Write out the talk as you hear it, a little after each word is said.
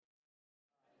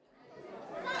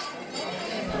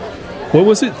What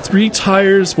was it? 3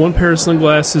 tires, 1 pair of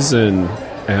sunglasses, and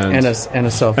a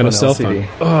cell phone. And a cell LCD.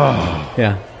 phone. Oh,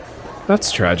 Yeah,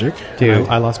 that's tragic. dude.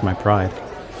 I lost my pride.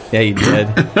 Yeah, you did.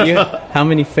 How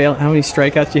many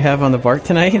strikeouts you have on the BART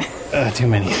tonight? Too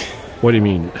many. What do you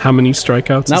mean? How many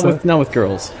strikeouts? Not with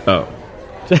girls. Oh,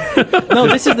 No,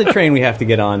 this is the train we have to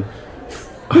get on.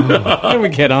 How do we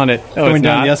get on it? Oh, Going it's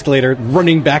down not. the escalator,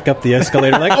 running back up the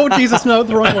escalator, like, oh, Jesus, no,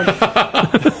 the wrong one.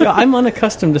 Yeah, I'm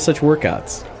unaccustomed to such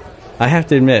workouts. I have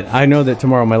to admit, I know that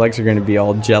tomorrow my legs are going to be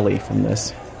all jelly from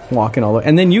this walking all the way.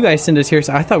 And then you guys send us here,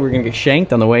 so I thought we were going to get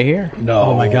shanked on the way here. No.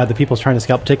 Oh, my God, the people trying to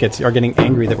scalp tickets are getting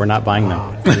angry that we're not buying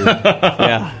them.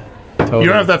 Yeah, totally. You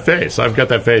don't have that face. I've got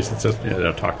that face that says,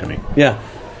 don't talk to me. Yeah.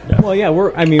 Well, yeah,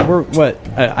 we're what?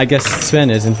 I guess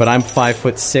Sven isn't, but I'm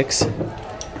 5'6",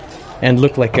 and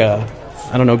look like a,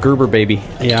 I don't know, Gerber baby.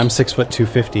 Yeah, I'm 6 foot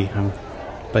 250.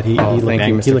 But he looked thank you,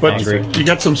 angry. Mr. He looked But angry. you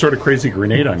got some sort of crazy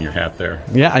grenade on your hat there.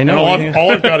 Yeah, I And know.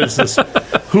 all I've got is this.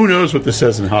 Who knows what this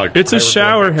says in Hollywood? it's a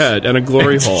shower head and a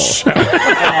glory hole.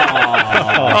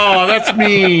 Oh, that's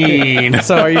mean.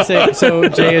 So are you saying? So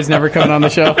Jay is never coming on the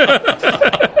show?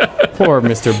 Poor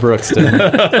Mr. Brookston.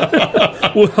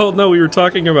 Well, no, we were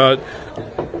talking about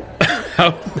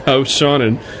how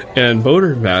Sean and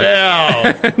Boder met.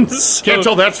 Yeah. And so- Can't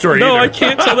tell that story No, either. I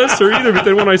can't tell that story either. But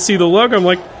then when I see the logo, I'm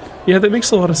like, yeah, that makes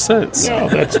a lot of sense. No,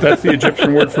 that's the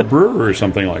Egyptian word for brewer or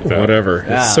something like that. Whatever.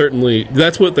 Yeah. It's certainly,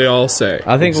 that's what they all say.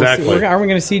 I think Exactly. are we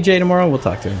going to see Jay tomorrow? We'll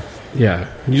talk to him. Yeah.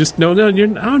 You just, no,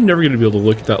 I'm never going to be able to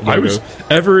look at that logo was-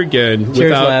 ever again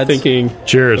without lads. thinking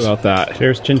Cheers. about that.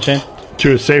 Cheers, Chin Chin.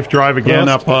 To a safe drive again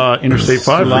Prost. up Interstate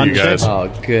 5 for you guys.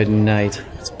 Oh, good night.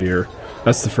 It's beer.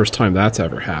 That's the first time that's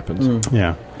ever happened.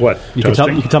 Yeah. What? You can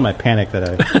Toasting? tell my panic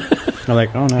that I'm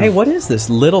like, oh, no. Hey, what is this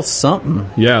little something?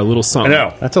 Yeah, a little I something.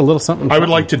 know. That's a little something. I would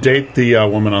like to date the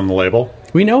woman on the label.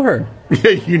 We know her.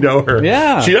 You know her.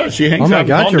 Yeah. She does. She hangs Oh my out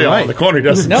God, in you're Palmdale right. on the corner,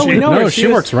 doesn't No, she? we know her. No, she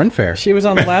was- works Run Fair. She was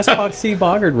on the last Poxy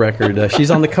Boggart record.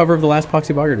 She's on the cover of the last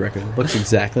Poxy Boggart record. Looks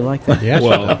exactly like that. Yeah.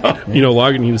 Well,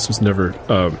 Lagunitas was never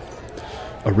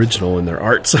original in their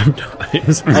art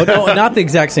sometimes. Oh, no, not the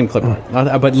exact same clip art,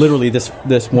 but literally this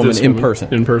woman This in woman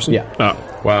person. In person? Yeah.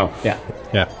 Oh. Wow. Yeah.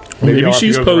 Yeah. Maybe I'll have to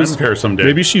she's go to Ren posed. Fair someday.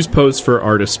 Maybe she's posed for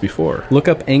artists before. Look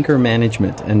up Anchor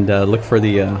Management and look for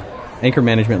the Anchor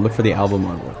Management. Look for the album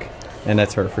artwork, and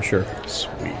that's her for sure.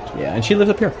 Sweet. Yeah, and she lives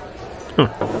up here.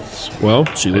 Well,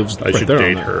 she lives. I right should there on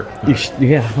date that. her.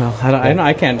 Yeah, well,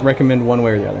 I can't recommend one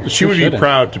way or the other. She would be shouldn't.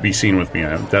 proud to be seen with me.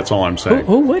 That's all I'm saying.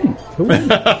 Who wouldn't? Who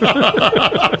wouldn't?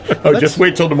 Oh, just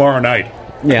wait till tomorrow night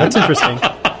Yeah, That's interesting.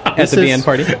 at the BN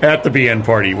party. at the BN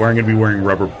party, where I'm going to be wearing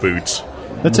rubber boots.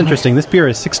 That's interesting. This beer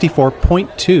is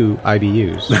 64.2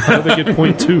 IBUs, How do they get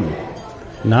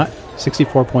 0.2? not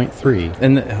 64.3.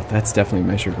 And that's definitely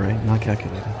measured, right? Not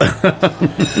calculated.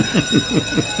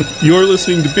 You're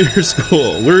listening to Beer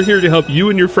School. We're here to help you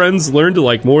and your friends learn to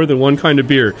like more than one kind of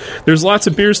beer. There's lots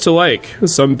of beers to like.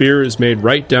 Some beer is made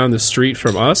right down the street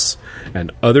from us,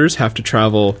 and others have to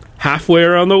travel halfway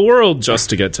around the world just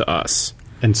to get to us.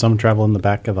 And some travel in the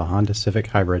back of a Honda Civic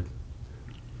Hybrid.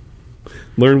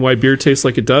 Learn why beer tastes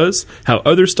like it does, how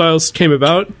other styles came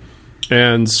about,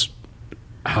 and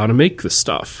how to make the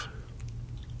stuff.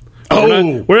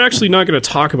 We're actually not going to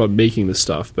talk about making the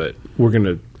stuff, but we're going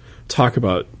to talk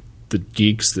about the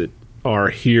geeks that are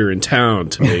here in town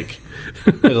to make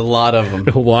There's a lot of them.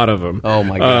 a lot of them. Oh,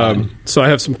 my God. So I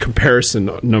have some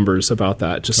comparison numbers about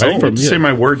that. Just I didn't from get to say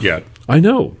my word yet. I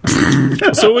know.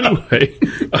 So anyway,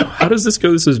 how does this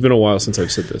go? This has been a while since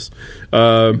I've said this.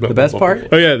 The best part?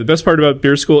 Oh yeah, the best part about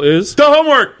Beer School is The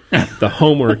homework! the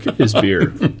homework is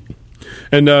beer.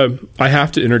 And I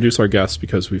have to introduce our guests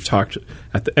because we've talked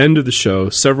at the end of the show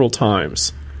several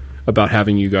times about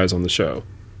having you guys on the show.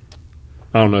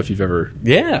 I don't know if you've ever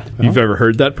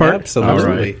heard that part. Absolutely. All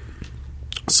right.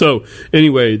 So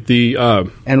anyway, the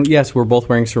And yes, we're both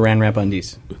wearing Saran Wrap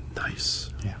undies, nice.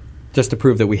 just to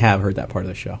prove that we have heard that part of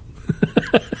the show.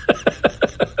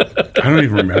 I don't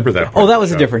even remember that. Oh, that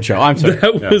was a different show. I'm sorry.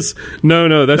 That was no.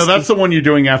 No, that's the one you're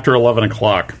doing after 11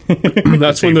 o'clock.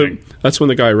 That's when evening.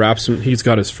 the guy wraps him. He's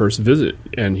got his first visit,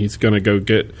 and he's gonna go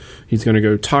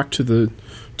talk to the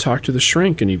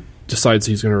shrink, and he decides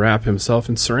he's gonna wrap himself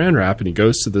in Saran wrap, and he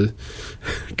goes to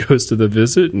the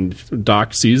visit, and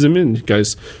Doc sees him, and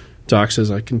Doc says,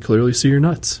 "I can clearly see your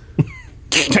nuts."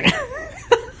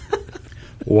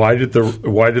 Why did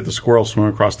the squirrel swim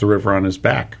across the river on his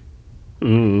back?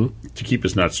 To keep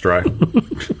his nuts dry.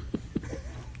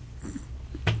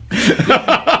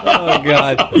 Oh,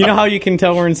 God. You know how you can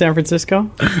tell we're in San Francisco?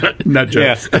 Nut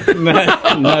jokes.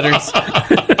 Nutters.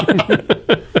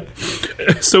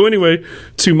 So anyway,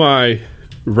 to my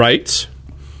right,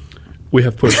 we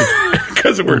have Pusha.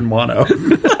 Because we're in mono.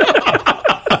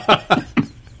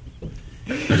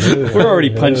 We're already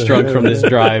punch drunk from this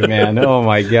drive, man. Oh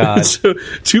my god. So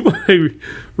to my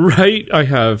right, I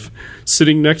have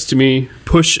sitting next to me,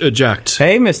 Push Eject.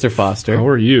 Hey, Mr. Foster. How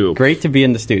are you? Great to be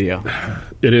in the studio.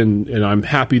 And I'm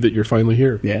happy that you're finally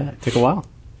here. Yeah, it took a while.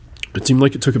 It seemed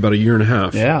like it took about a year and a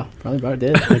half. Yeah, probably about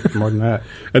did. More than that.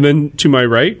 And then to my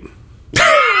right,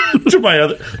 to my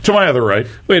other right.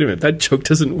 wait a minute, that joke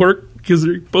doesn't work because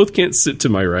we both can't sit to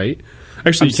my right.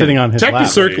 Actually, I'm you sitting can. on his Technically,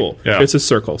 lap. circle. Yeah. It's a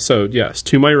circle. So yes,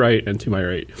 to my right and to my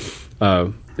right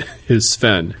is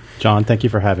Sven. John, thank you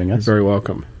for having us. Very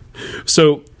welcome.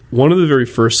 So one of the very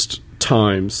first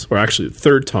times, or actually the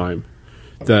third time,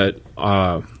 that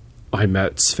I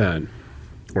met Sven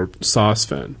or saw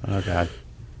Sven. Oh, God.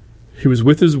 He was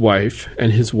with his wife,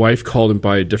 and his wife called him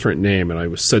by a different name, and I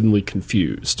was suddenly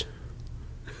confused.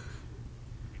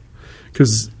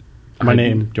 Because My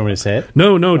name, do you want me to say it?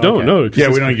 No, don't. Okay. No, 'cause Yeah,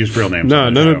 we it's- don't use real names. No,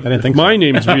 on no, the no. show. I didn't think My so.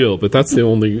 name's real, but that's the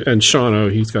only. And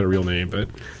Sean, he's got a real name, but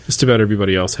just about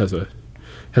everybody else has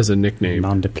a nickname.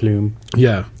 Nom de plume.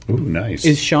 Yeah, Ooh, nice.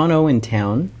 Is Shano in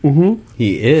town? Mm-hmm.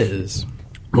 He is.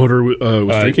 Motor was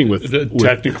drinking with.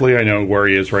 Technically, I know where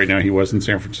he is right now. He was in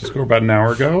San Francisco about an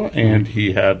hour ago, and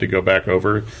he had to go back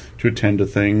over to attend to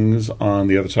things on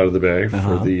the other side of the bay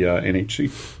for the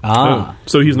NHC. Ah.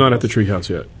 So he's not at the treehouse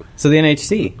yet. So the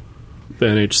NHC. The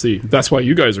NHC. That's why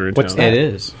you guys are in What's town. It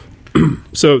is.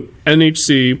 So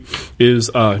NHC is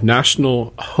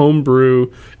National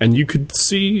Homebrew, and you could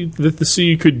see that the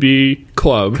C could be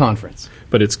club, Conference.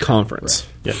 but it's conference.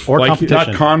 Yeah. Or Like- competition.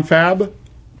 Not confab,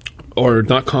 Or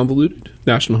not convoluted.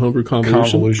 National Homebrew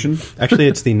Convolution. convolution. Actually,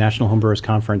 it's the National Homebrewers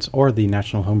Conference or the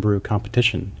National Homebrew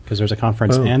Competition because there's a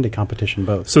conference and a competition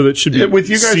both. So that should be With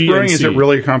you guys C brewing, and is C. it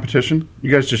really a competition? You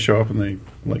guys just show up and they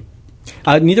like.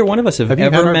 Neither one of us have Have you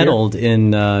had ever our beer? medaled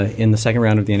in the second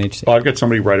round of the NHC. Well, I've got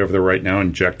somebody right over there right now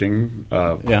injecting.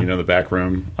 Yeah. The back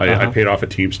room. I paid off a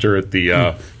Teamster at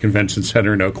the convention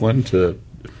center in Oakland to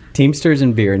Teamsters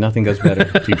and beer, nothing goes better.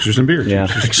 Teamsters and beer. Yeah.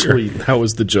 Teamsters and beer. Actually, that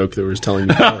was the joke that was telling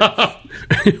me.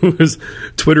 It was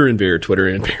Twitter and beer, Twitter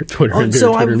and beer, Twitter and beer. So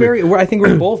Twitter I'm and beer. I think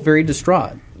we're both very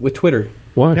distraught with Twitter.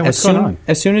 Why? Yeah, what's as going soon, on?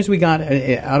 As soon as we got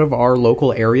out of our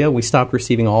local area, we stopped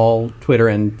receiving all Twitter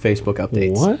and Facebook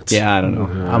updates. What? Yeah, I don't know.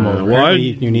 I'm over it. Why? Apparently,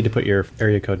 you need to put your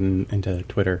area code into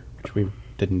Twitter, which we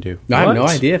didn't do. I have no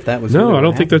What? idea if that was. No, really I don't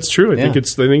what think happened. that's true. I think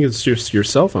Yeah. it's just your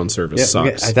cell phone service Yeah,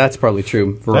 sucks. that's probably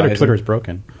true. That or Verizon. Twitter's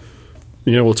broken.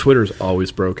 Well, Twitter's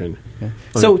always broken.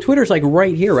 So Twitter's like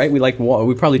right here, right? We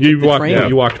probably took You the walked, train.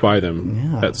 you walked by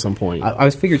them Yeah. at some point. I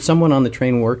was figured someone on the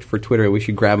train worked for Twitter. We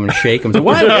should grab him and shake him. Say,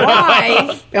 what?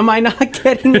 Why am I not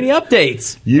getting any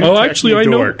updates? You Oh, actually, I techie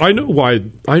know. dork. I know why.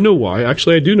 I know why.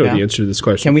 Actually, I do know Yeah. the answer to this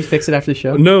question. Can we fix it after the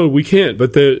show? No, we can't.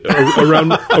 But around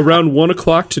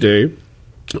 1:00 today,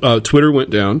 Twitter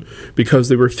went down because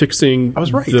they were fixing I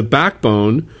was right. the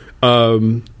backbone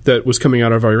that was coming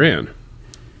out of Iran.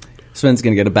 Sven's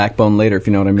going to get a backbone later, if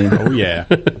you know what I mean. Oh, yeah.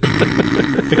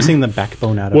 Fixing the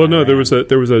backbone out of Well, no, Iran.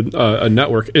 there was a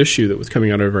network issue that was coming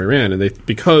out of Iran, and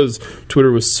because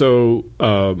Twitter was so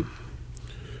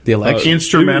The election.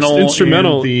 instrumental,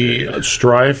 Instrumental. in the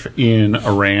strife in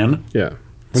Iran. yeah.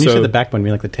 When you So- say the backbone, you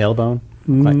mean like the tailbone?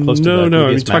 Quite close to no, the no, I'm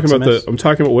previous talking about Maximus? I'm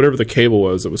talking about whatever the cable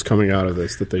was that was coming out of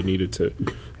this that they needed to.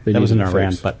 That was an needed to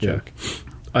Iran fix. butt Yeah.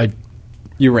 joke.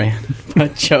 You ran. A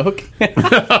joke.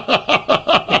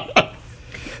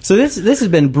 So this has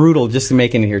been brutal just to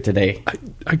make it here today.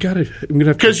 I got it. I'm gonna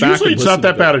have to Because go back usually and it's not listen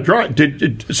that to bad a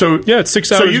drive. So Yeah, it's 6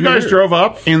 So hours you guys here. drove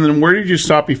up, and then where did you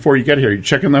stop before you get here? You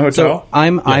check in the hotel. So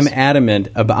I'm adamant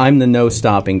about I'm the no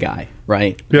stopping guy,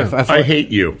 right? Yeah. I hate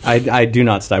you. I do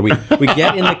not stop. We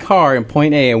get in the car in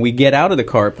point A and we get out of the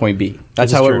car at point B.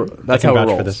 That's This is how true. it. That's I can how it vouch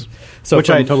rolls. for this. So Which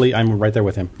from, I'm right there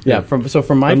with him. yeah. From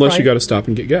my Unless you Friday- got to stop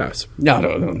and get gas. no,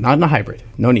 not in a hybrid.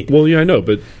 No need. Well, yeah, I know,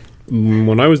 but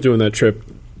when I was doing that trip,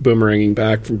 boomeranging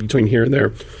back from between here and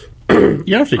there,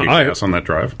 You have to get I- gas on that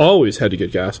drive. always had to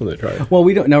get gas on that drive. Well,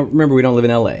 we don't now. Remember, we don't live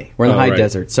in L.A. We're in the Oh, high right.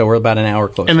 desert, so we're about an hour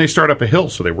closer. And they start up a hill,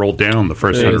 so they roll down the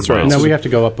first Yeah, 100 that's right. miles. No, we have to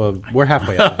go up we're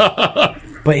halfway up.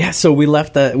 But yeah, so we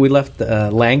left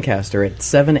Lancaster at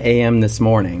 7 a.m. this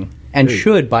morning, and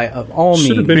should by all Should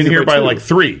means have been Been here by two. like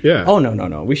 3. Yeah. Oh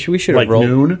no! We should have Like rolled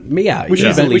noon? Yeah, We should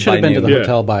have easily been by to the noon. Yeah.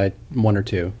 hotel by 1 or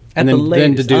 2. At the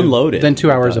latest, unloaded. Then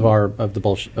 2 hours Done. of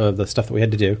the stuff that we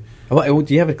had to do. Well,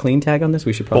 do you have a clean tag on this?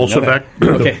 We should probably know Bolshevik. that.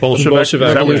 Okay. The Bolshevik. Is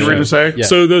that what you were going to say? Yeah.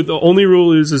 So the only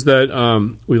rule is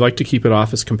that we like to keep it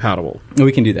office compatible.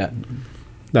 We can do that.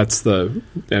 That's the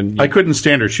and I couldn't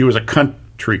stand her. She was a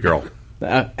country girl.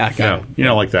 I got Yeah. it. You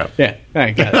know, like that. Yeah,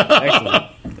 I got it.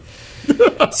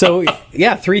 Excellent. So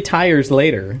yeah, 3 tires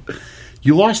later.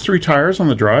 You lost 3 tires on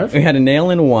the drive? We had a nail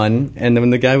in one, and then when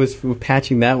the guy was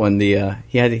patching that one, he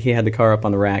had the car up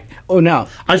on the rack. Oh, now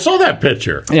I saw that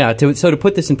picture. yeah. So to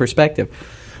put this in perspective,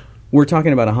 we're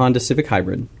talking about a Honda Civic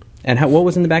Hybrid, and what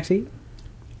was in the back seat?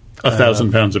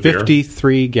 1,000 pounds of beer.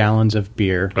 53 gallons of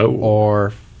beer, Oh. or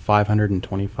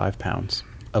 525 pounds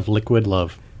of liquid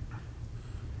love.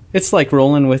 It's like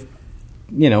rolling with,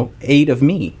 8 of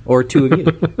me or 2 of you.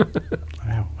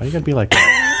 Wow, why you gotta be like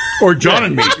that? Or John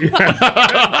and me.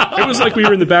 It was like we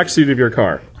were in the back seat of your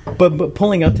car. But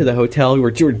pulling up to the hotel, we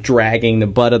were dragging the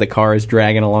butt of the car is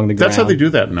dragging along the ground. That's how they do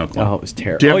that in Oklahoma. Oh, it was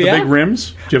terrible. Do you have Oh, the yeah? big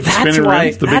rims? Do you have the That's spinning why.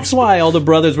 rims? The That's big why all the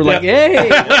brothers were like, "Hey,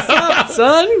 what's up,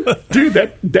 son?" Dude,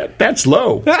 that's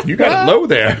low. You got it low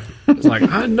there. It's like,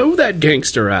 I know that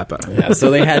gangster rapper. Yeah,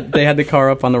 so they had the car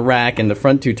up on the rack, and the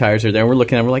front 2 tires are there. And we're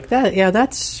looking at, it, we're like,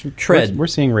 that's tread. We're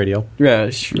seeing radio. Yeah,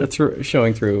 that's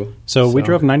showing through. So we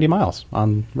drove 90 miles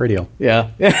on radio Yeah,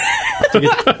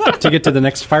 to get to the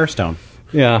next Firestone.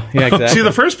 yeah, exactly. See,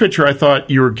 the first picture, I thought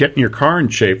you were getting your car in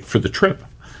shape for the trip.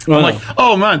 Well, I'm like,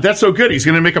 oh, man, that's so good. He's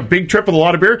going to make a big trip with a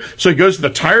lot of beer. So he goes to the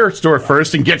tire store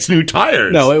first and gets new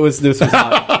tires. no, this was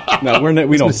not. No, we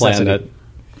don't plan necessity. that.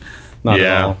 Not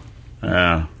at all.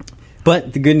 Yeah.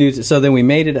 But the good news, so then we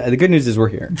made it. The good news is we're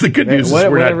here. The good news is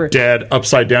we're not dead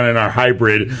upside down in our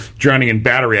hybrid, drowning in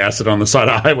battery acid on the side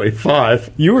of Highway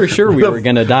 5. You were sure we were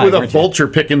going to die, with a weren't you? vulture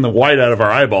picking the white out of our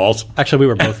eyeballs. Actually,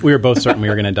 we were both certain we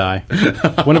were going to die.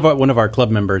 One of our club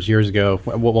members years ago.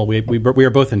 Well, we were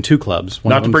both in 2 clubs.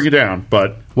 Not to bring it down,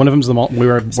 but One of them's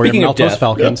we're in Speaking of Maltose death.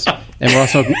 Falcons, and we're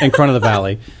also in Corona of the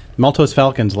Valley. Maltose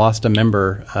Falcons lost a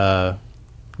member.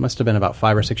 Must have been about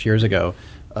 5 or 6 years ago.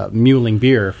 Muling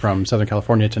beer from Southern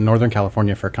California to Northern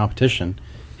California for a competition.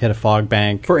 Hit a fog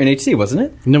bank. For NHC, wasn't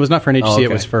it? No, it was not for an HC. Oh, okay.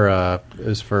 It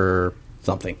was for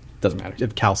Something doesn't matter.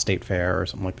 Cal State Fair or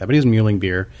something like that. But he was muling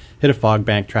beer. Hit a fog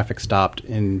bank. Traffic stopped,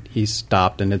 and he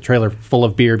stopped, and the trailer full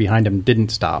of beer behind him didn't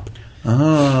stop.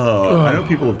 I know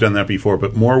people have done that before,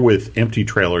 but more with empty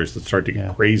trailers that start to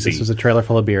get crazy. This was a trailer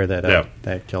full of beer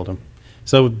that killed him.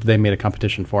 So they made a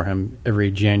competition for him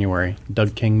every January.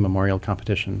 Doug King Memorial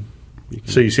Competition.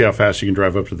 So you see how fast you can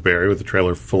drive up to the Bay Area with a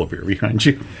trailer full of beer behind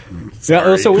you.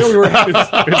 Yeah, so we were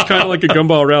It's kind of like a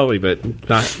gumball rally, but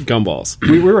not gumballs.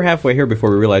 we were halfway here before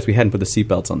we realized we hadn't put the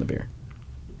seatbelts on the beer.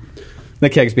 The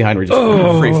kegs behind were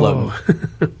just free floating.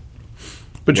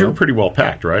 But you were pretty well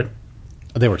packed, right?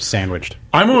 They were sandwiched.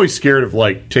 I'm always scared of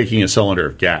taking a cylinder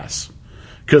of gas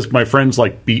because my friend's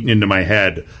beating into my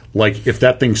head. Like if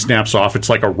that thing snaps off, it's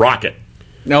like a rocket.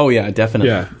 Oh yeah, definitely.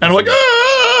 Yeah. And I'm like,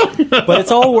 ah! But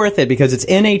it's all worth it because it's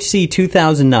NHC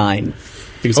 2009.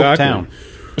 Exactly. Town.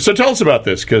 So tell us about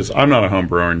this because I'm not a home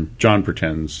brewer and John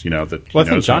pretends, that Well, he I think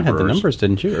knows John had home the brewers. numbers,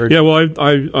 didn't you? Or Yeah, well,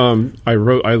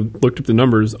 I looked up the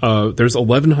numbers. There's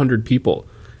 1,100 people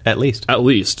at least.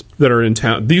 that are in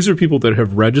town. These are people that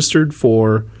have registered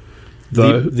for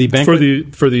The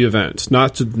banquet? for the event.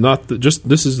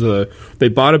 They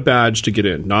bought a badge to get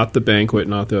in, not the banquet,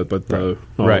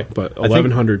 Right. but I think-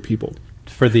 1,100 people.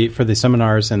 For the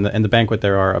seminars and the banquet,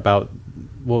 there are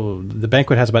the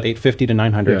banquet has about 850 to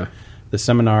 900. Yeah. The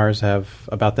seminars have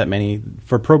about that many.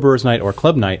 For Pro Brewers Night or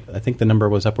Club Night, I think the number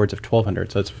was upwards of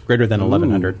 1,200, so it's greater than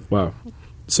 1,100. Wow.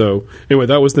 So anyway,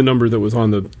 that was the number that was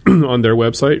on the on their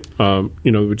website.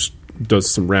 Which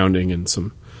does some rounding and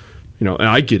some, and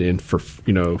I get in for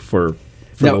Now,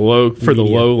 the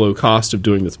low cost of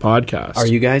doing this podcast. Are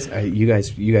you guys? You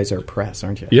guys are press,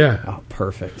 aren't you? Yeah. Oh,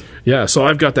 perfect. Yeah, so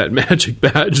I've got that magic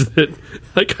badge that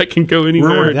I can go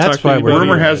anywhere. and That's talk to why we're anybody.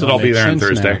 Rumor has it I'll be there on Makes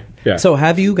sense Thursday. now. Yeah. So,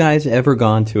 have you guys ever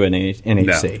gone to an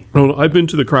NHC? No, I've been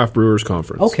to the Craft Brewers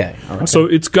Conference. Okay, all right. So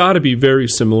it's got to be very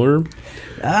similar.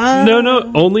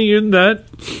 No, only in that.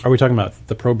 Are we talking about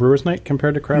the Pro Brewers Night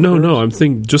compared to Craft No, Brewers? I'm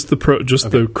thinking just the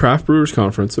Craft Brewers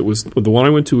Conference. It was the one I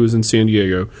went to was in San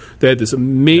Diego. They had this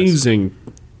amazing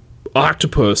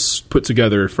octopus put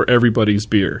together for everybody's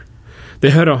beer. They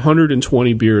had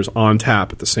 120 beers on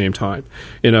tap at the same time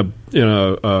in a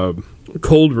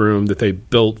cold room that they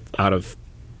built out of,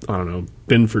 I don't know,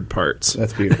 Binford parts.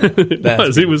 That's beautiful.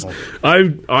 It was.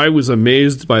 I was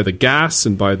amazed by the gas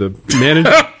and by the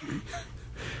management.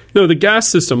 No, the gas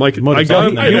system. Like He I works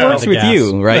the with gas.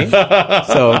 you, right?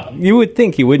 So you would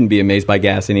think he wouldn't be amazed by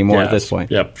gas anymore at Yes. this point.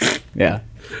 Yep. Yeah.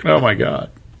 Oh my god.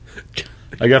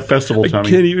 I got festival I tummy.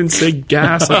 can't even say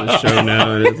gas on the show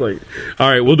now. And it's like, all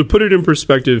right. Well, to put it in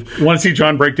perspective, Want to see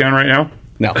John break down right now?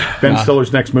 No. Ben Nah.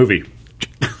 Stiller's next movie.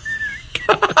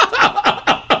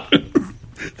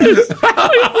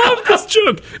 I love this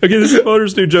joke. Okay, this is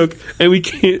Motor's new joke, and we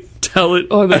can't tell it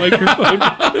on the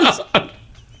microphone.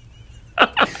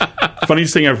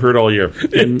 funniest thing I've heard all year.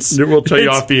 And we'll tell you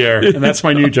off the air. And that's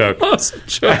my new joke. Awesome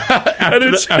joke. And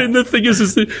the thing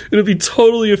is that it'll be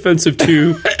totally offensive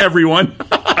to Everyone.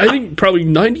 I think probably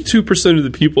 92% of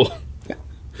the people.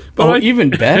 But even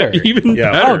better. Even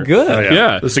Yeah. better. Oh, good.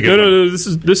 Yeah. This is a good one. No.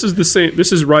 This is the same.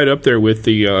 This is right up there with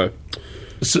the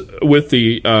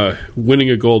winning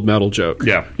a gold medal joke.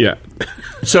 Yeah. Yeah.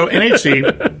 So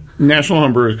NHC, National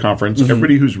Homebrewers Conference,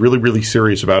 everybody who's really, really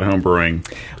serious about homebrewing.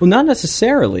 Well, not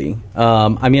necessarily.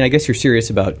 I mean, I guess you're serious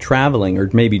about traveling or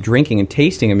maybe drinking and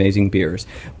tasting amazing beers.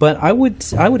 But I would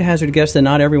hazard a guess that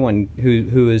not everyone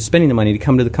who is spending the money to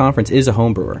come to the conference is a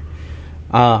homebrewer.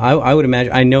 I would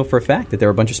imagine. I know for a fact that there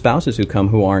are a bunch of spouses who come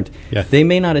who aren't. Yeah. They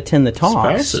may not attend the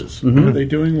talks. Spouses. What are they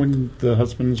doing when the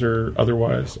husbands are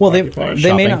otherwise Well, they occupied? may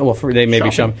Shopping? not. Well, they may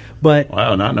be shopping, but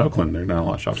Wow, not in Oakland. There are not a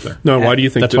lot of shops there. No, why do you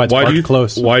think That's why it's parked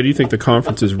close. Why do you think the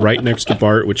conference is right next to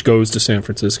BART, which goes to San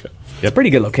Francisco? it's a pretty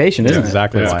good location, isn't it?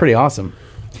 exactly It's why. pretty awesome.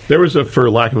 There was a, for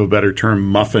lack of a better term,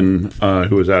 Muffin,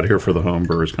 who was out here for the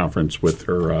Homebrewers Conference with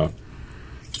her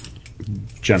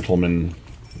gentleman,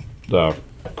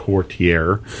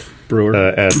 courtier, Brewer.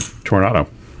 at Tornado.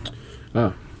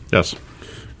 Oh. Yes.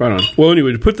 Right on. Well,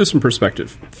 anyway, to put this in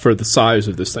perspective for the size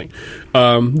of this thing,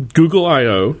 Google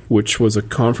I/O, which was a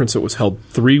conference that was held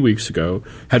 3 weeks ago,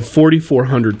 had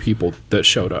 4,400 people that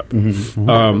showed up.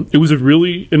 It was a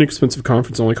really inexpensive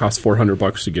conference; it only cost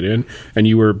 $400 to get in, and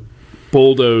you were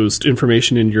bulldozed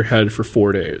information into your head for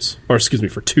 4 days, or excuse me,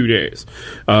 for 2 days.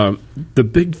 The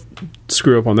big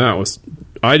screw up on that was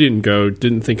I didn't go,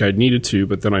 didn't think I'd needed to,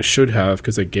 but then I should have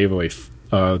because they gave away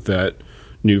that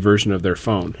new version of their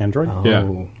phone. Android? Yeah.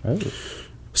 Oh.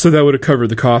 So that would have covered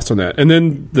the cost on that. And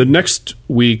then the next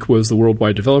week was the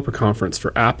Worldwide Developer Conference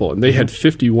for Apple, and they had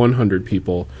 5,100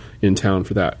 people in town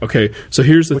for that. Okay, so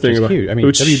here's the Which thing is about huge. I mean,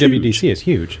 which is WWDC is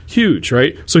huge. huge,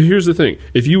 right? So here's the thing: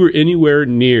 if you were anywhere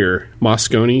near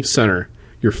Moscone Center,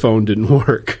 your phone didn't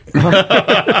work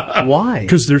Why?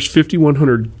 because there's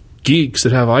 5,100 geeks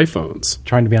that have iPhones.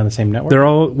 Trying to be on the same network? They're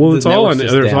all The it's all on network's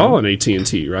just there's down. all on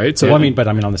AT&T, right? So Well, I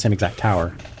mean on the same exact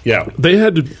tower. Yeah. they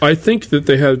had to. I think that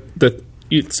they had that.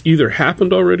 It's either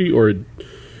happened already or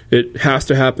it has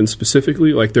to happen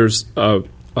specifically. Like there's a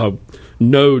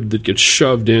node that gets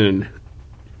shoved in,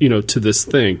 to this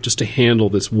thing just to handle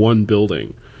this one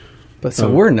building. But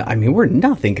so we're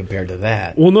nothing compared to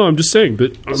that. Well, no, I'm just saying,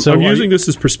 but So I'm are using you- this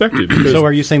as perspective. Because So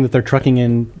are you saying that they're trucking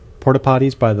in porta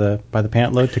potties by the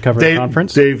pant load to cover the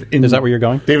conference? Is that where you're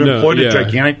going? They've No, employed yeah. a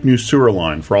gigantic new sewer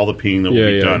line for all the peeing that will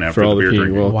be done after for all the beer peeing.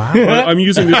 drinking. Well, Wow. well, I'm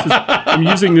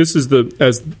using this as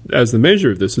the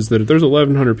measure of this is that if there's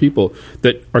 1,100 people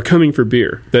that are coming for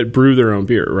beer that brew their own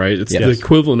beer, right? It's Yes. the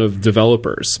equivalent of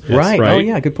developers, Right. Oh,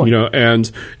 yeah, good point.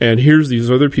 And here's these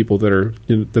other people that are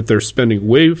that they're spending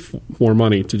way more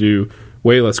money to do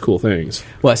way less cool things.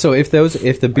 Well, so if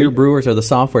the beer brewers are the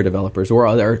software developers,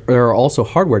 or there are also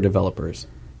hardware developers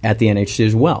at the NHC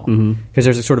as well, because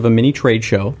there's a sort of a mini trade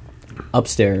show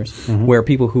upstairs where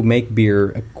people who make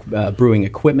beer, brewing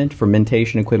equipment,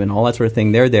 fermentation equipment, all that sort of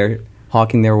thing, they're there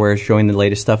hawking their wares, showing the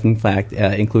latest stuff. In fact,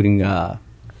 including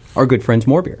our good friends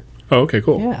More Beer. Oh, okay,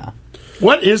 cool. Yeah,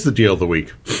 What is the deal of the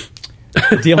week?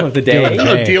 deal of the day.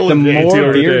 day. Deal of the day. More Deal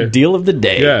of the Beer day. deal of the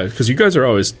day. Yeah, because you guys are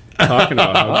always talking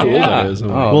about how cool that is. I'm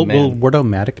like, Oh, will man.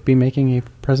 Wordomatic be making a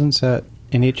presence at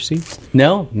NHC?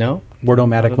 No.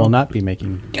 Wordomatic will not be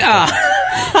making.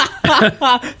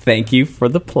 Thank you for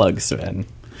the plug, Sven.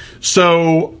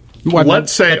 So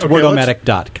let's say that's okay,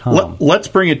 wordomatic.com. let's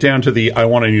bring it down to the I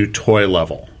want a new toy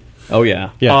level. Oh yeah.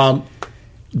 Yes.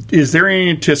 Is there any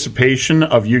anticipation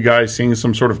of you guys seeing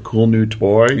some sort of cool new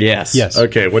toy? Yes. Yes.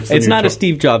 Okay, what's the It's new not toy? a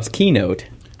Steve Jobs keynote.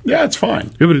 Yeah, it's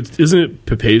fine. yeah, but isn't it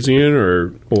Papazian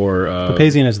or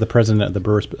Papazian is the president of the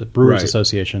Brewers Right.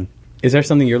 Association. Is there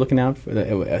something you're looking out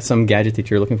for? Some gadget that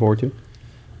you're looking forward to?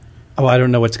 Oh, I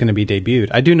don't know what's going to be debuted.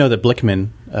 I do know that Blickman,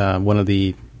 one of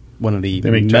the make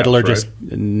taps, metallurgists,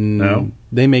 right? No?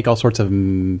 they make all sorts of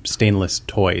stainless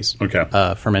toys. Okay.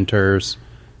 Fermenters,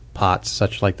 pots,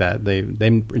 such like that. They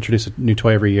introduce a new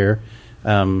toy every year.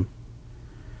 Oh,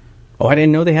 I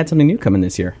didn't know they had something new coming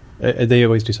this year. They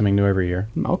always do something new every year.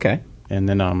 Okay. And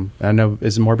then I don't know,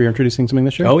 is More Beer introducing something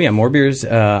this year? Oh yeah, More Beers.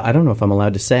 I don't know if I'm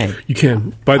allowed to say. you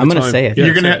can. By the I'm gonna time- say it. Yeah,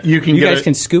 You can You get guys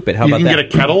can scoop it. How you about can that?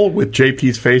 get a kettle with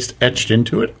JP's face etched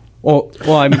into it. Well,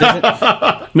 I mean,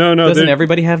 doesn't no. they're-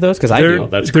 everybody have those? Because I They're, do.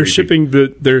 That's they're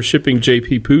creepy. shipping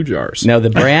JP poo jars. No, the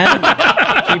brand.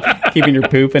 Keeping your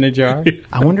poop in a jar.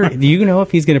 I wonder. Do you know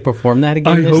if he's going to perform that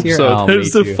again I this hope year? so. Oh, That me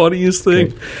is the too. funniest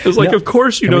thing. It's like, No. of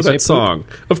course you Can know we say that poop? song.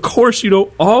 Of course you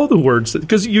know all the words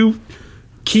because you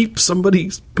keep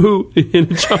somebody's poo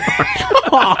in a jar.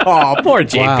 Oh, poor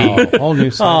JP. Wow. All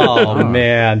new stuff. Oh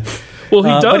man. Well, he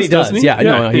does, but he does. doesn't he? Yeah,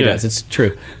 no, he Yeah. does. It's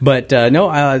true. But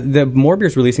the More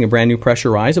Beer's releasing a brand new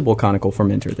pressurizable conical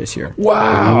fermenter this year.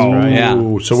 Wow. right.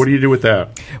 Yeah. So what do you do with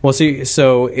that? Well,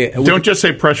 Don't just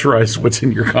say pressurize what's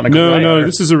in your conical. No, fermenter.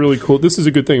 this is a really cool. This is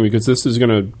a good thing because this is going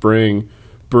to bring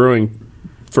brewing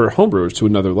for homebrewers to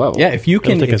another level. yeah, if you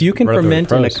can It'll take us further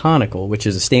ferment in a pros. conical, which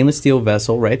is a stainless steel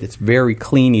vessel, right? That's very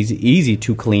clean, easy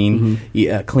to clean,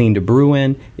 clean to brew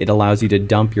in. It allows you to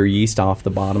dump your yeast off the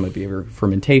bottom of your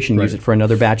fermentation, use it for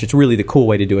another batch. It's really the cool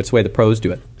way to do it. It's the way the pros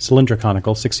do it. Cylinder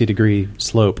conical, 60-degree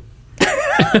slope.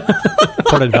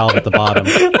 Ported valve at the bottom.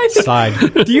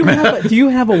 Side. Do you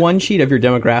have a one sheet of your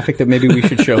demographic that maybe we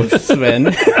should show Sven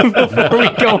before we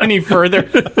go any further?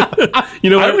 You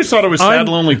know, I always thought it was sad,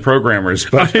 lonely programmers,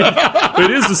 but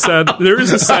it is a sad. There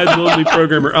is a sad, lonely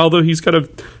programmer. Although he's got a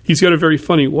very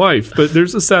funny wife, but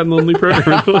there's a sad, lonely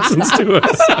programmer that listens to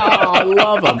us. Oh, I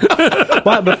love them.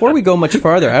 Well, before we go much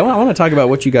farther, I want to talk about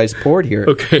what you guys poured here.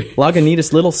 Okay.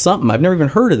 Lagunitas Little Something. I've never even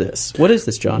heard of this. What is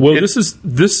this, John? Well, this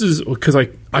is because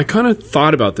I kind of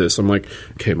thought about this. I'm like,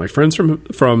 okay, my friends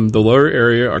from the lower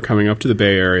area are coming up to the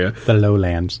Bay Area, The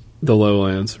lowlands. the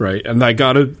lowlands, right? And I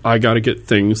gotta get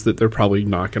things that they're probably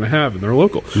not going to have in their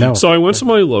local. No. So I went to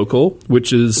my local,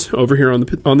 which is over here on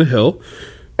the hill,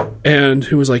 and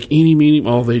it was like eeny meeny.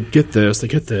 Well, they get this, they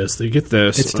get this, they get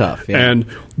this. It's tough, yeah. And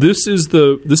this is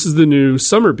the new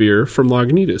summer beer from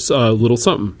Lagunitas, Little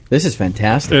Something, This is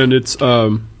fantastic. and it's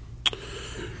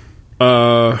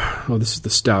this is the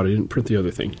stout. I didn't print the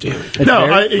other thing. Damn it. It's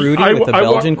very fruity with the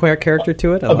Belgian character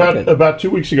to it. I like it. about 2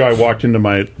 weeks ago, I walked into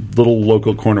my little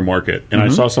local corner market, and I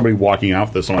saw somebody walking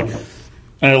out with this. I'm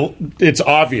like, it's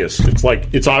obvious.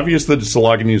 It's obvious that it's a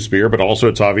Lagunitas beer, but also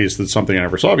it's obvious that it's something I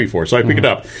never saw before. So I pick it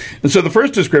up. And so the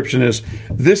first description is,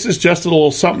 this is just a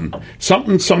little something.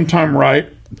 Something sometime right,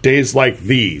 days like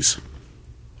these.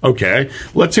 Okay,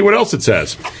 let's see what else it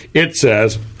says. It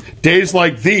says, days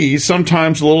like these,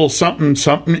 sometimes a little something,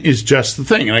 something is just the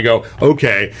thing. And I go,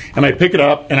 okay. And I pick it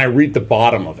up and I read the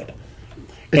bottom of it.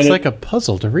 It's And like a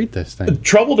puzzle to read this thing.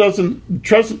 Trouble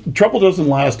doesn't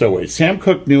last always. Sam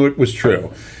Cooke knew it was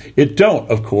true. It don't,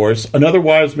 of course. Another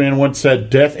wise man once said,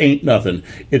 death ain't nothing.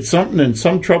 It's something, and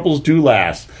some troubles do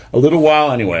last. A little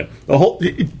while anyway.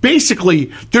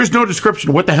 Basically, there's no description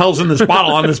of what the hell's in this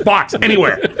bottle on this box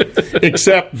anywhere.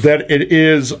 Except that it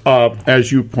is,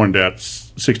 as you pointed out,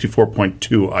 64.2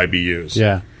 IBUs.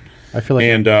 Yeah. I feel like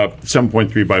And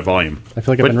 7.3 by volume. I've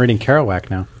been reading Kerouac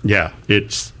now. Yeah,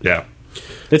 it's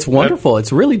It's wonderful.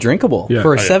 It's really drinkable Yeah.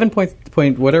 for a Oh, yeah. 7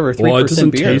 whatever 3% Well, it doesn't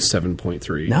beer. taste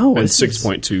 7.3. No, and this is-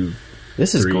 6.2.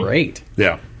 This is 3. great.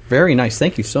 yeah. Very nice.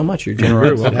 Thank you so much. Your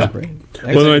generosity. welcome. That's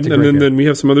great. Well, It's a and great beer. then we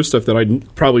have some other stuff that I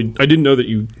didn't know that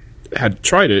you had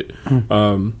tried it.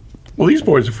 Well, these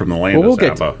boys are from the land Well, of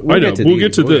Zappa. I know. We'll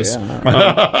get to these. this.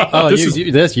 Yeah. Oh,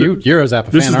 This you're a Zappa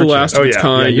fan, This is the aren't you? last of its yeah.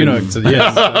 kind. Yeah, you know. and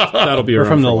Yes. that'll be We're around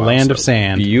from for the a while, land of so.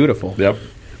 sand. Beautiful. Yep.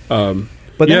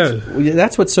 But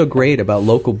that's what's so great about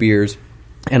local beers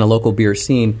and a local beer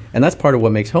scene, and that's part of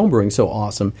what makes homebrewing so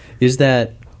awesome, is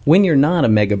that when you're not a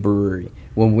mega brewery,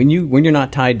 when you're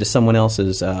not tied to someone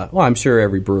else's, well, I'm sure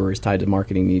every brewer is tied to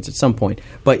marketing needs at some point,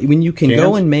 but when you can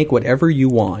go Cans? and make whatever you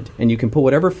want, and you can put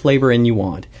whatever flavor in you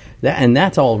want, and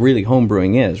that's all really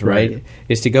homebrewing is, right?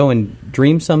 Is to go and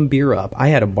dream some beer up. I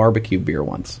had a barbecue beer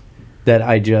once that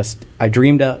I just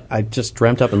dreamt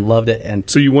up and loved it, and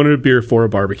So you wanted a beer for a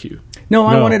barbecue? no,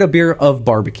 I No. wanted a beer of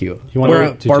barbecue. You want Where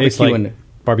it to barbecue taste like and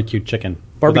barbecued chicken.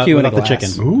 Barbecue without in a the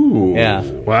glass. chicken. Ooh. yeah.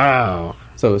 Wow.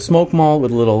 So smoke malt with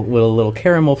a little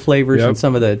caramel flavors Yep. and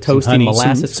some of the toasty honey,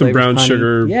 molasses some flavors, brown honey.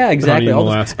 sugar, Yeah, exactly. honey, All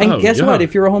this- molasses. And Oh, guess yeah. what?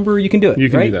 If you're a home brewer, you can do it. You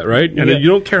can right? do that, right? And Yeah. you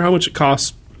don't care how much it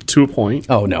costs to a point.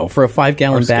 Oh no, for a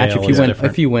 5-gallon Our batch, scale if you is went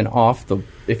different. if you went off the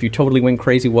if you totally went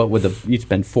crazy, what would you'd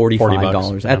spend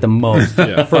 $45 yeah. at the most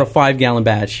Yeah. for a 5-gallon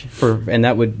batch and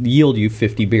that would yield you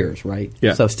 50 beers, right?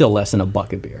 Yeah. So still less than a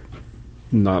buck of beer.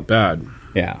 Not bad.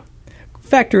 Yeah.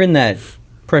 Factor in that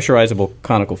pressurizable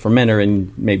conical fermenter,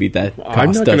 and maybe that cost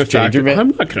I'm not going to does change a factor. bit. I'm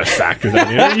not going to factor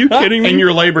that in. Are you kidding me? And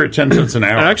your labor at 10 cents an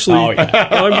hour. Actually, Oh, yeah.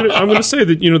 well, I'm going to say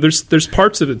that there's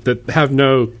parts of it that have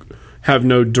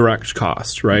no direct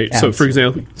cost, right? So for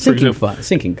example,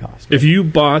 sinking cost. if you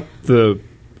bought the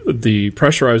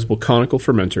pressurizable conical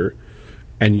fermenter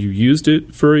and you used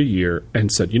it for a year and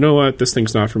said, you know what, this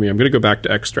thing's not for me, I'm going to go back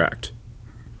to extract.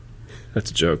 That's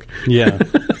a joke. Yeah.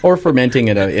 Or fermenting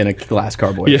in a glass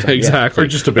carboy. Yeah, exactly. Or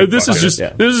just a big this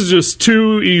bucket. is just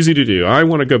too easy to do. I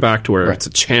want to go back to where Right. it's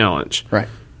a challenge. Right.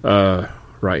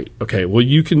 Right. Okay. Well,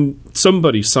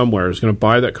 somebody somewhere is going to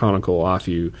buy that conical off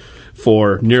you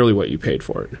for nearly what you paid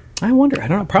for it. I wonder. I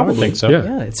don't know. Probably. think so.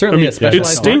 Yeah. It's certainly a specialized.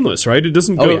 It's stainless, right? It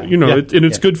doesn't go. yeah. And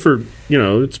it's good for.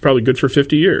 It's probably good for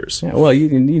 50 years. Yeah, well,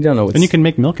 you don't know. And you can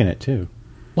make milk in it too.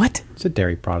 What? It's a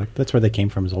dairy product. That's where they came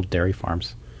from, is old dairy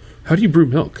farms. How do you brew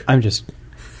milk? I'm just...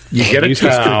 You get a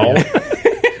cow.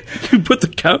 You put the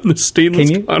cow in the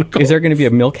stainless conical. Is there going to be a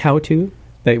milk how-to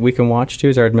that we can watch too?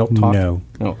 Is there a milk talk? No.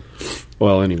 Oh.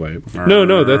 Well, anyway,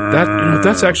 no.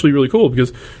 That's actually really cool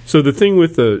because the thing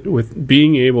with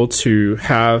being able to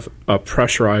have a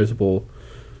pressurizable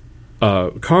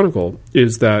conical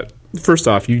is that first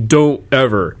off, you don't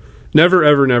never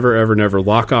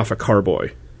lock off a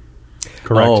carboy.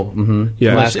 Correct. Oh, mm-hmm.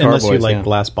 Yeah. Unless you carboys, like yeah.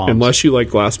 glass bombs. Unless you like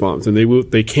glass bombs, and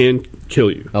they can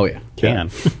kill you. Oh yeah. Can.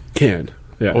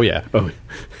 Yeah. Oh, yeah. Oh.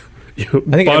 I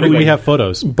think Bodily- We have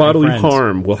photos. Bodily Friends.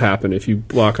 harm will happen if you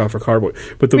block off a carboy.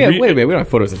 But wait a minute. We don't have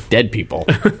photos of dead people.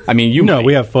 I mean, you No, might.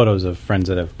 we have photos of friends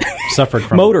that have suffered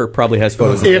from Motor probably has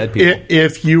photos of dead people.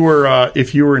 If you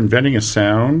were inventing a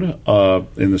sound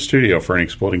in the studio for an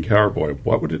exploding cowboy,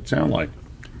 what would it sound like?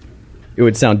 It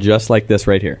would sound just like this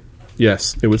right here.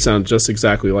 Yes, it would sound just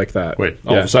exactly like that. Wait,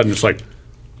 all of a sudden it's like,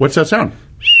 what's that sound?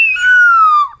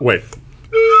 Wait.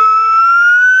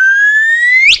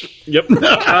 Yep.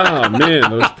 Oh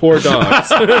man, those poor dogs.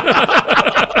 We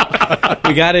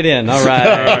got it in. All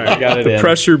right. We got it The in.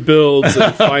 pressure builds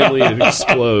and finally it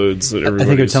explodes. And I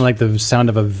think it would sound like the sound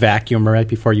of a vacuum right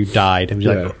before you died. It would be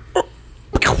Yeah.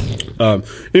 like,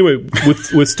 Anyway,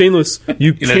 with stainless,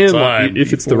 you In a can time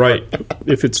if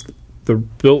it's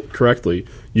built correctly,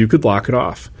 you could lock it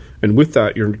off, and with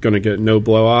that, you're going to get no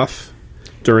blow off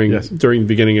during the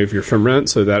beginning of your ferment.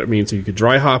 So that means you could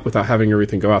dry hop without having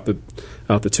everything go out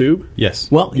the tube. yes.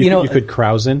 Well, you know, could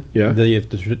krausen. Yeah.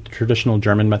 The traditional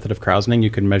German method of krausening. You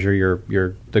can measure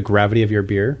the gravity of your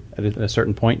beer at a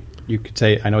certain point. You could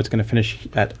say, I know it's going to finish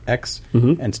at X,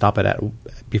 and stop it at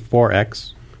before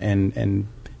X, and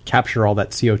capture all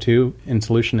that CO2 in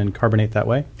solution and carbonate that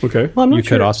way. Okay. Well, I'm not You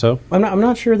sure. could also. I'm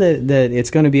not sure that it's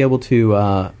going to be able to.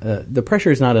 The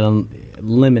pressure is not an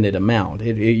unlimited amount.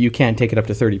 You can't take it up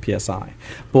to 30 psi.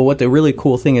 But what the really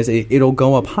cool thing is, it'll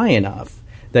go up high enough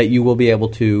that you will be able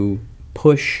to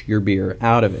push your beer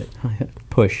out of it.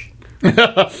 Push.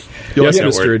 Yes,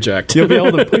 Mr. Eject. You'll be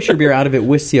able to push your beer out of it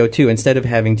with CO2 instead of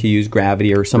having to use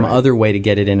gravity or some other way to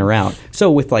get it in or out. So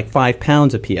with like 5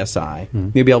 pounds of psi, you'll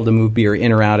be able to move beer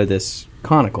in or out of this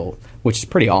conical, which is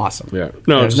pretty awesome. Yeah.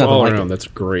 No, There's just nothing all like around. it. That's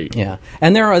great. Yeah,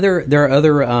 and there are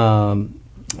other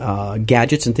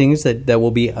gadgets and things that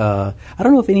will be. I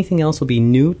don't know if anything else will be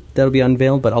new that'll be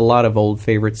unveiled, but a lot of old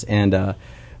favorites and a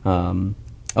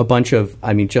bunch of,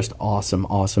 just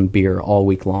awesome beer all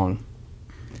week long.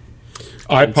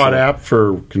 iPod app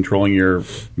for controlling your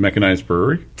mechanized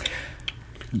brewery.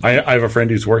 I have a friend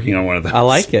who's working on one of those. I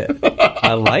like it.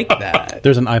 I like that.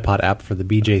 There's an iPod app for the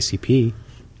BJCP.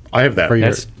 I have that. For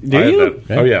your- Do I have you?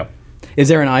 that. Oh yeah. Is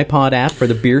there an iPod app for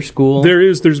the beer school?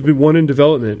 There's been one in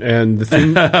development, and the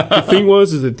thing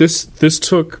is that this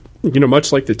took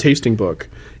much like the tasting book.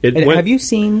 Have you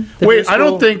seen? The Wait, beer I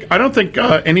don't school? think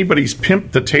anybody's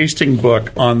pimped the tasting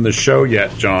book on the show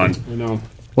yet, John. No.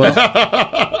 Well,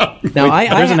 now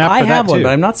There's an app I for that, have one, too. but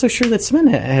I'm not so sure that Sven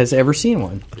has ever seen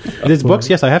one. These books,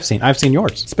 yes, I have seen. I've seen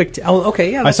yours.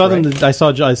 Okay, yeah. I saw them. right. I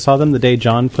saw them the day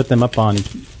John put them up on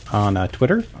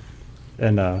Twitter,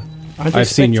 and Aren't they I've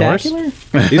seen yours.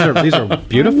 spectacular? These are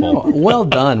beautiful. Oh, well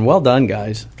done,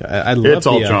 guys. I love It's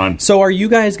all the, John. So, are you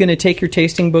guys going to take your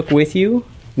tasting book with you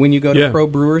when you go to Yeah. Pro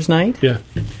Brewers Night? Yeah.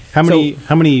 How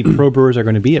many pro brewers are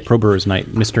going to be at Pro Brewers Night,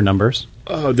 Mr. Numbers?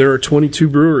 There are 22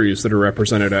 breweries that are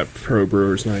represented at Pro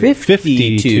Brewers Night.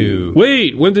 52.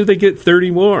 Wait, when did they get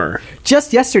 30 more?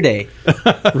 Just yesterday.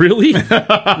 Really?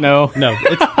 No. No,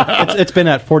 it's been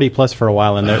at 40 plus for a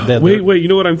while, and they're Wait, you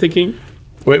know what I'm thinking?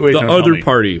 Wait, The don't tell other me.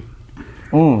 party.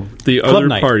 The Club other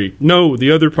night. party. No,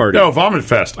 the other party. No, Vomit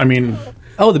Fest. I mean,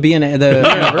 Oh, the BNA.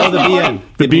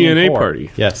 The BNA BN4. party.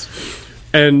 Yes,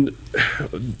 And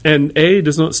A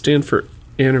does not stand for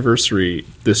anniversary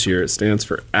this year. It stands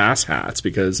for ass hats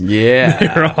because Yeah.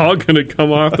 they're all going to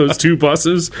come off those two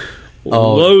buses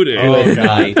loaded. Oh,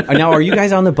 right. Now, are you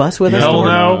guys on the bus with us? Hell or-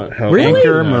 no. Hell Really?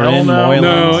 Anchor, no. Marin, no. Moylan.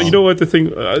 No, you know what the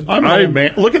thing? I'm an old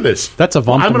man. Look at this. That's a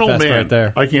Vomit I'm an old Fest man right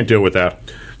there. I can't deal with that.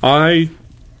 I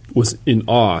was in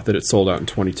awe that it sold out in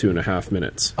 22 and a half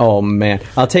minutes. Oh, man.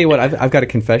 I'll tell you what, I've got a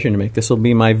confession to make. This will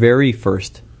be my very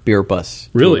first beer bus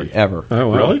Really? tour ever. Oh,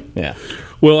 wow. Really? Yeah.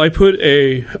 Well, I put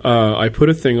a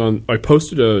thing on. I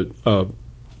posted an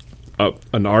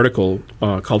article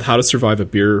called "How to Survive a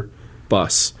Beer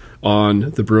Bus"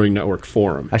 on the Brewing Network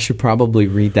forum. I should probably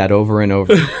read that over and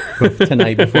over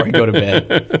tonight before I go to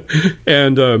bed.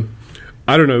 And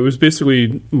I don't know. It was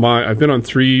basically I've been on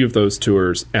 3 of those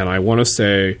tours, and I want to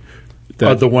say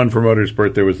that the one for Motor's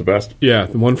birthday was the best. Yeah,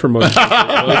 the one for Motor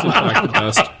was in fact the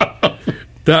best.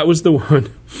 That was the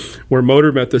one where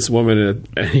Motor met this woman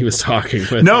and he was talking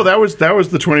with. No, that was the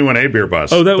 21A beer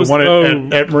bus. Oh, that was the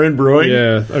one at Marin Brewing.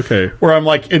 Yeah, okay. Where I'm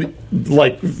like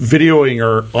videoing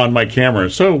her on my camera.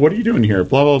 So, what are you doing here?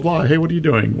 Blah blah blah. Hey, what are you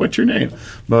doing? What's your name?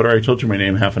 Motor, I told you my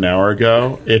name half an hour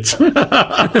ago. It's So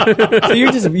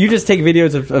you just take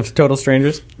videos of total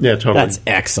strangers? Yeah, totally. That's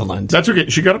excellent. That's okay.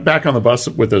 She got back on the bus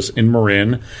with us in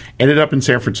Marin, ended up in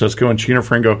San Francisco, and she and her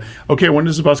friend go, "Okay, when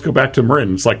does the bus go back to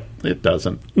Marin?" It's like, it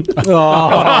doesn't.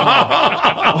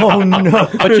 Oh no!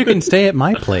 But you can stay at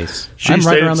my place. She I'm right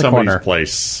stayed around at the somebody's corner.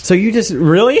 place. So you just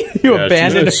really you Yeah,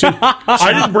 abandoned her?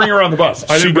 I didn't bring her on the bus.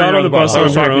 I She didn't bring got her on the bus I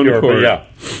was on her talking to own her, but accord. yeah.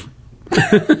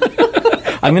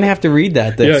 I'm going to have to read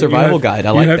that. The Yeah, survival you have- guide. I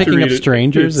you like have to Picking read up it.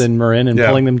 strangers It's- in Marin and Yeah.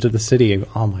 pulling them to the city.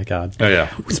 Oh my god! Oh yeah.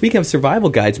 Speaking of survival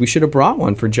guides, we should have brought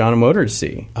one for John and Motor to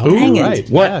see. Oh, Dang it. right.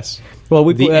 What? Yes. Well,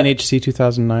 we The put- NHC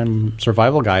 2009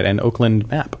 Survival Guide and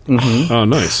Oakland map. Oh,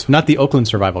 nice. Not the Oakland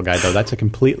Survival Guide, though. That's a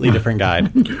completely different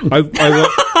guide.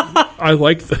 I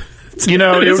like the. You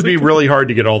know, it would be really hard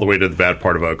to get all the way to the bad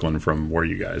part of Oakland from where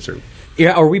you guys are.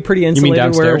 Yeah, are we pretty mean insulated?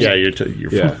 downstairs? Yeah,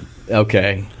 you're Yeah. fine.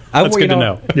 Okay. That's good to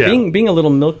know. Yeah. Being a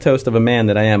little milquetoast of a man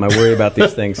that I am, I worry about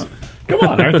these things. Come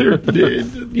on, Arthur.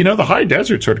 You know, the high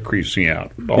desert sort of creeps me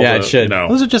out. Yeah, it should. You know,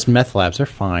 Those are just meth labs. They're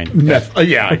fine. meth.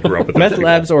 Yeah, I grew up with Meth those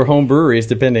labs or home breweries,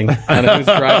 depending on who's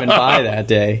driving by that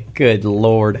day. Good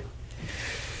Lord.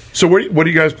 So, what are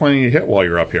you guys planning to hit while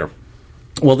you're up here?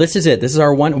 Well, this is it. This is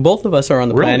our one. Both of us are on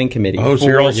the planning committee. Oh, so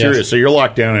you're all for- serious. So you're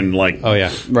locked down and like. Oh, yeah.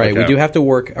 Right, we Okay. do have to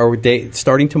work. Our day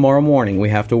starting tomorrow morning. We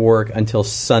have to work until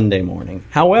Sunday morning.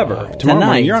 However, Tomorrow tonight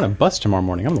morning, you're on a bus tomorrow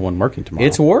morning. I'm the one working tomorrow.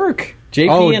 it's work. JP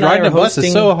Oh, and I driving are a bus hosting.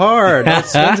 is so hard.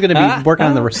 Sven's going to be working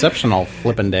on the reception all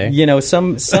flipping day. You know,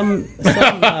 some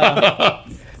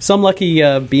lucky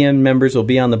BM members will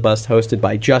be on the bus hosted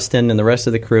by Justin and the rest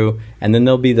of the crew, and then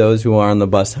there'll be those who are on the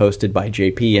bus hosted by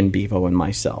JP and Bevo and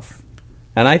myself.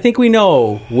 And I think we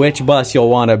know which bus you'll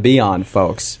want to be on,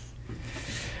 folks.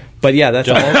 But yeah, that's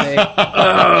all day.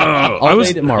 All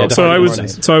day tomorrow. So I was Morning.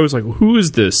 so I was like, who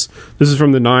is this? This is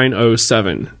from the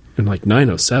 907, and like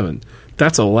 907.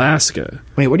 That's Alaska.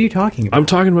 Wait, what are you talking about? I'm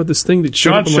talking about this thing that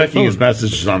showed up John's on my checking phone. his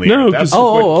messages on the No, air. That's 'cause-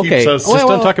 Oh, what keeps okay. us- Well, Just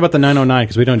don't talk about the 909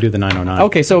 because we don't do the 909.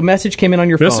 Okay, so a message came in on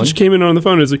your Message phone. came in on the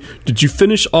phone. It was like, "Did you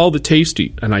finish all the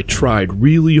tasty?" And I tried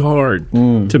really hard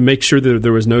to make sure that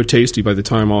there was no tasty by the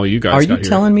time all you guys. Are you got here.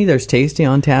 telling me there's tasty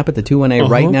on tap at the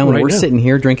 218 right now, and right we're now. sitting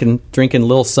here drinking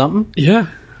little something? Yeah.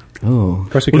 Oh,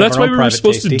 Of course, we Well, can that's have our why own we were private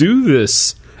supposed tasty. to do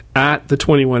this at the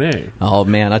 21A. oh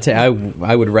man! I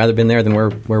would rather been there than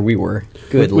where we were.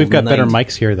 Good. We've got better night.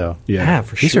 mics here, though. Yeah,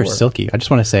 for These sure. are silky. I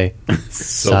just want to say,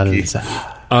 Silky.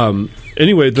 salsa.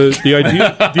 Anyway, the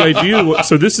idea.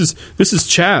 So this is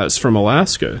Chaz from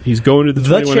Alaska. He's going to the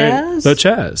 21A. Chaz? The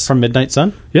Chaz From Midnight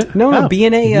Sun? Yeah. No, Oh. B&A.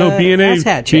 No, B&A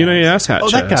asshat B&A Chaz. asshat. Oh,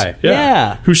 that Chaz. guy.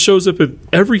 Yeah. Who shows up at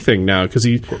everything now because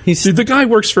He's- the guy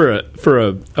works for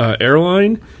a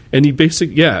airline and he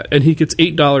and he gets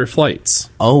 $8 flights.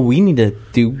 Oh, we need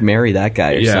to marry that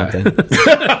guy or Yeah. something.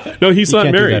 No, he's not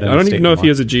can't do married. that in I don't the even state know if he anymore.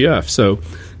 has a GF. So,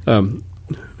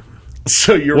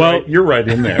 So you're Well- right. You're right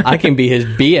in there. I can be his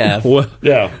BF. well,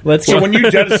 Yeah. Let's so go. when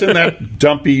you jettison that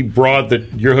dumpy broad that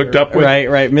you're hooked up with,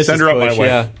 Right, Mrs. send her up Bush, my way.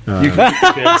 yeah. You can keep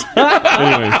the kids.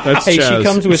 anyway, that's Hey, Chaz. she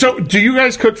comes with. So do you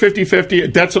guys cook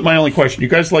 50-50? That's my only question. You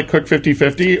guys like cook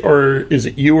 50-50 or is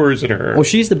it you or is it her? Well,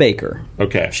 she's the baker.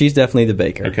 Okay. She's definitely the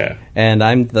baker. Okay. And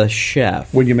I'm the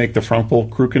chef. When you make the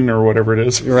Frumpelkruken or whatever it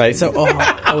is. Right. So,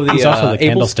 the He's also the Able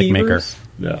candlestick maker. Skeevers.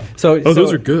 Yeah. So,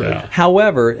 those are good. Yeah.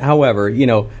 However, you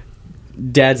know,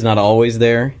 Dad's not always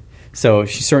there, so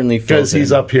she certainly Because fills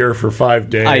he's in. up here for 5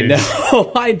 days. I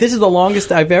know. This is the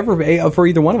longest I've ever for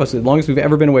either one of us. The longest we've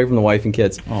ever been away from the wife and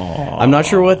kids. I'm not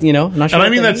sure what I'm not sure. And I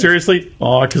what mean that means. seriously.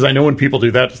 Aw, because I know when people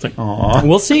do that, it's like, aw.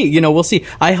 We'll see. We'll see.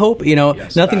 I hope,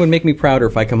 nothing would make me prouder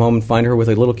if I come home and find her with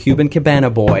a little Cuban cabana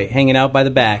boy hanging out by the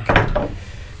back.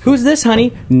 Who's this,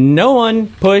 honey? No one.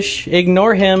 Push.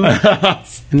 Ignore him.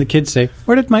 And the kids say,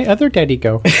 "Where did my other daddy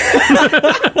go?"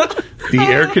 The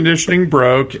air conditioning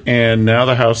broke, and now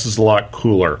the house is a lot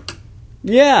cooler.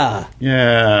 Yeah.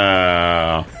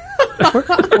 Yeah.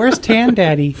 Where's Tan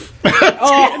Daddy?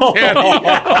 I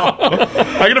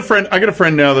got a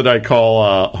friend now that I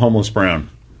call Homeless Brown.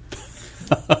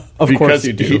 Of course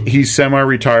you do. He's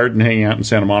semi-retired and hanging out in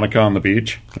Santa Monica on the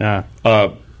beach. Yeah.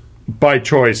 by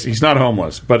choice. He's not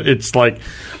homeless, but it's like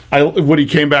when he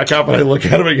came back up and I look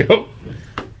at him and go,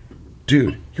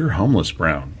 dude, you're homeless,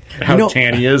 Brown. How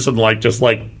tan he is, and just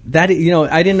like that. I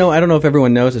didn't know. I don't know if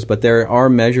everyone knows this, but there are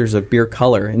measures of beer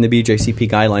color in the BJCP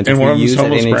guidelines, and one of them is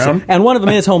homeless brown. And one of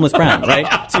them is homeless brown,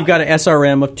 right? So you've got an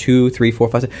SRM of 2, 3, 4,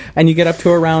 5, 6, and you get up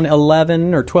to around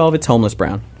 11 or 12. It's homeless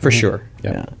brown for sure.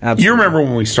 Yeah, absolutely. You remember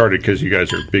when we started, because you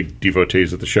guys are big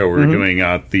devotees of the show, we were doing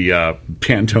the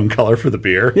Pantone color for the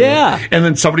beer. Yeah. And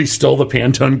then somebody stole the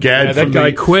Pantone guide Yeah, that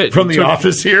guy quit. from the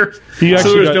office here. So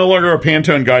there's no longer a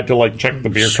Pantone guide to check the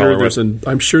beer color with.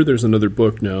 I'm sure there's another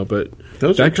book now, but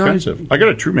those are expensive. I got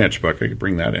a True Match book. I could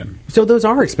bring that in. So those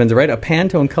are expensive, right? A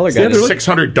Pantone color guide. They're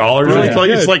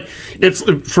 $600.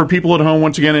 It's for people at home.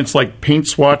 Once again, it's like paint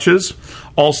swatches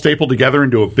all stapled together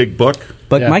into a big book.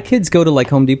 But my kids go to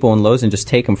Home Depot and Lowe's and just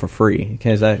take them for free.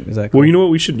 Okay, is that cool? Well, you know what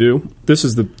we should do? This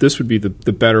would be the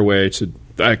better way to.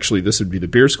 Actually, this would be the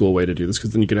beer school way to do this,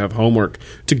 because then you could have homework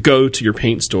to go to your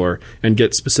paint store and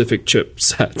get specific chip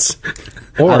sets.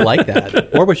 I like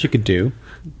that. Or what you could do,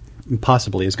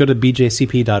 possibly, is go to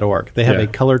bjcp.org. They have a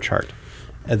color chart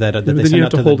that they then send you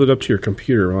have out to hold it up to your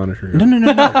computer monitor. No. No,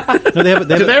 they have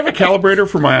Do they have a calibrator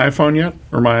for my iPhone yet,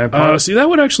 or my iPod? See, that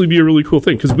would actually be a really cool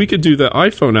thing, because we could do the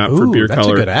iPhone app for beer that's a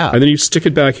color, good app. and then you stick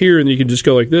it back here, and you can just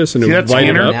go like this, and it would light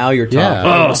it up. Now you're talking.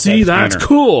 Yeah. Oh, see, that's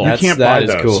cool. You can't that buy is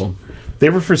those. cool. They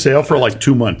were for sale for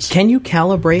 2 months. Can you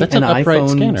calibrate That's an an upright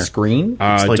iPhone scanner. screen?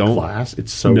 It's like don't. glass.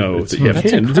 It's so No, it's, yeah, That's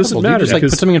it doesn't incredible. matter. You just put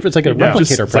because- something in. It's like a Yeah,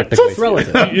 replicator, just-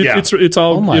 practically. It's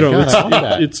all Oh my God, I love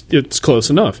that. it's close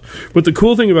enough. But the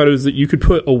cool thing about it is that you could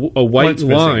put a white What's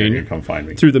missing? line You come find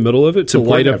me. through the middle of it to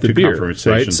important light to up have the two beer, conversations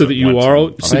right? So that at you once.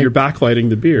 are so Right. you're backlighting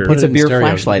the beer. It's a in beer stereo.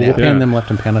 flashlight We'll app. pan them left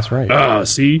and pan us right.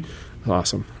 See,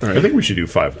 awesome. All I right. think we should do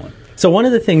 5-1. So one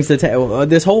of the things that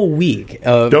this whole week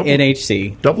of Dope.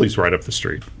 NHC. Dudley's right up the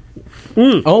street.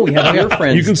 Oh, we have dear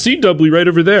friends. You can see Doubly right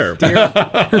over there. we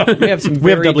have some. We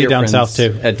have very Doubly dear down friends south,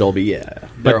 too. at Dolby. Yeah, But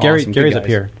They're Gary's awesome, good up guys.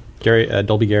 here.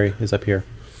 Dolby Gary is up here.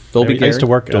 Dolby I used to Gary?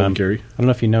 work. Dolby Gary. I don't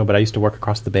know if you know, but I used to work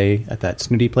across the bay at that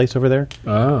snooty place over there.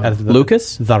 Ah. At the,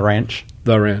 Lucas? the ranch.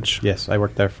 The ranch. Yes, I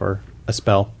worked there for a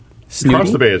spell. Snooty?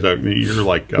 Across the bay is you're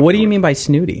like. What do you mean by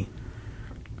snooty?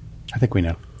 I think we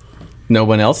know. No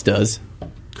one else does.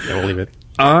 Yeah, we'll leave it.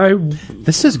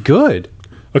 This is good.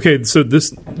 Okay, so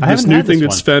this haven't new had thing this that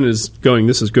one. Sven is going.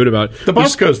 This is good about. The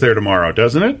bus goes there tomorrow,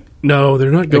 doesn't it? No, they're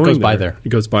not going. goes by there. It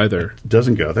goes by there.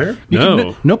 Doesn't go there.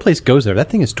 No, No place goes there. That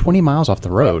thing is 20 miles off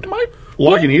the road.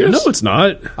 Lagunitas? no, it's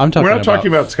not. I'm talking. We're not talking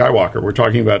about Skywalker. We're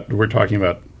talking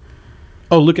about.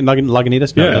 Oh, look at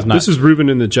Lagunitas. No, Yeah, it's not. this is Reuben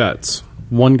and the Jets.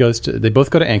 One goes to. They both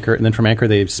go to Anchor, and then from Anchor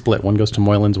they split. One goes to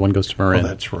Moylan's, one goes to Marin, Oh,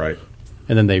 that's right.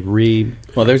 and then they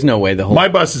Well, there's no way the whole. My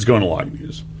bus is going to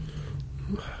Lagunitas.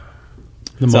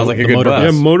 the Sounds like a good motor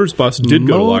bus. Yeah, Motors Bus did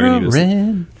go to Lagunitas.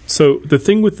 Motorin. So the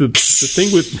thing with the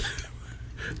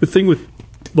thing with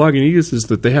Lagunitas is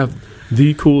that they have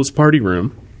the coolest party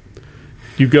room.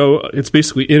 You go. It's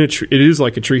basically in a tree. It is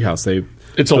like a treehouse.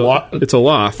 It's a lot. It's a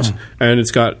loft, and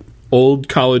it's got old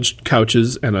college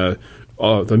couches and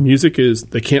the music is.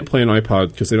 They can't play an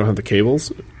iPod because they don't have the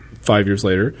cables. 5 years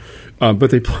later,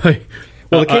 but they play.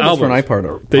 Well, the cables for an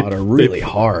albums. iPod are really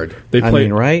hard. They I play-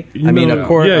 mean, right? You I mean, know, of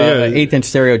course, yeah. 8-inch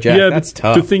stereo jack. Yeah, that's but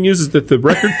tough. the thing is that the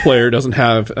record player doesn't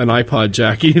have an iPod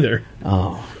jack either.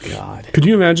 Oh God. Could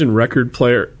you imagine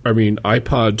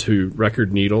iPod to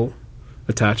record needle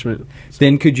attachment?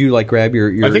 Then could you grab your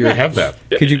I think your, I have that.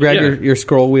 Could you grab Yeah. your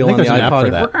scroll wheel I on think the there's an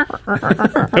iPod? app for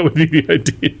that. That would be the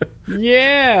idea.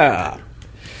 Yeah.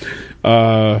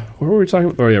 What were we talking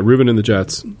about? Oh yeah, Reuben and the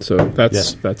Jets. So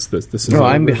that's this. This is. Oh,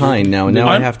 I'm behind now, and now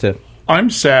I I'm- have to. I'm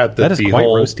sad that That is the quite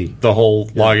whole roasty.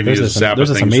 Lagunitas Sabbath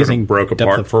thing sort of broke depth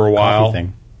apart of for a coffee while,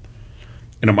 thing.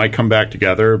 and it might come back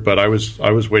together. But I was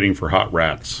waiting for Hot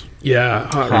Rats, Yeah,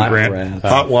 Hot Rats.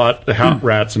 Hot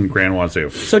Rats, and Grand Wazoo.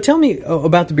 So tell me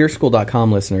about the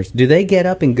beerschool.com listeners. Do they get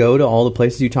up and go to all the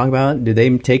places you talk about? Do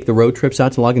they take the road trips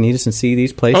out to Lagunitas and see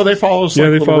these places? Oh, they follow us Yeah,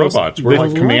 like they little follow us. robots. We're They-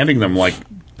 like commanding them like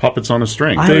puppets on a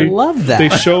string. I love that. They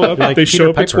show up. Like they Peter show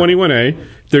up at Piper. 21A.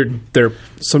 They're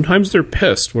sometimes they're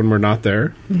pissed when we're not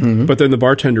there, but then the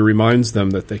bartender reminds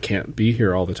them that they can't be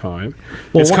here all the time.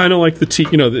 It's kind of like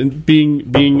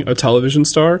being a television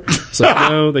star. It's like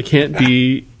no, they can't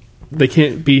be. They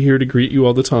can't be here to greet you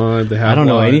all the time. They have I don't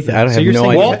know lives. anything. I don't have you're no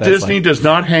saying idea. Walt what that's Disney like. does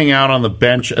not hang out on the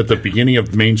bench at the beginning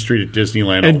of Main Street at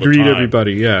Disneyland all and the greet time.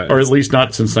 everybody. Yeah, or at least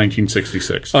not since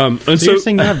 1966. and So you're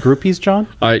saying you have groupies, John?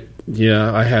 I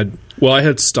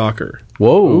had Stalker.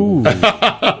 Whoa.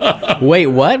 Wait,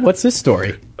 what? What's this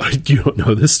story? You don't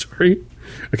know this story?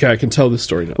 Okay, I can tell this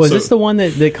story now. Was So- this the one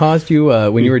that caused you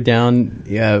when you were down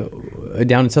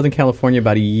down in Southern California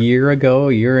about a year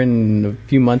and a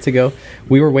few months ago.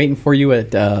 We were waiting for you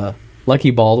at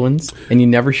Lucky Baldwin's, and you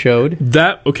never showed.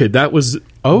 That was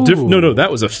no,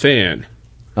 that was a fan.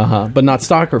 But not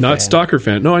Stalker fan. Not Stalker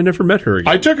fan. No, I never met her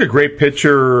again. I took a great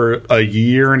picture a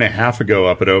year and a half ago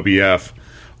up at OBF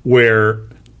where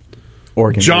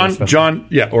Oregon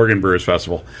Brewers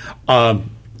Festival,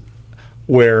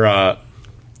 where I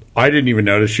didn't even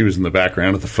notice she was in the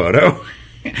background of the photo.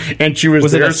 And she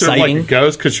was there sort of like a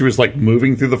ghost because she was like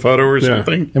moving through the photo or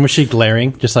something. And was she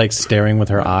glaring, just like staring with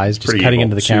her eyes, just Pretty cutting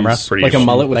evil. into the camera? Like a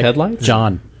mullet with headlights?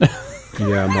 John.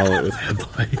 Yeah, mullet with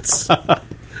headlights.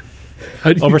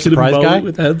 How do you Over get a surprise mullet guy?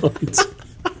 with headlights?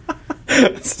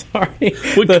 Sorry.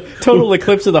 The Total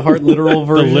Eclipse of the Heart literal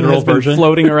version literal has been version?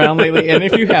 floating around lately. And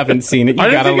if you haven't seen it,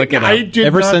 you got to look it up. I did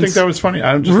Ever not since- think that was funny.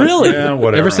 I'm just Really? Like, yeah,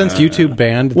 whatever. Ever since YouTube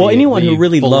banned Well, the, anyone who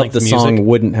really loved full-length the song music.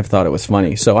 wouldn't have thought it was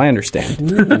funny, so I understand.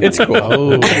 It's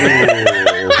cool.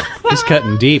 He's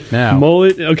cutting deep now.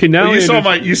 Mullet. Okay, now Well, I you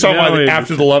saw now my I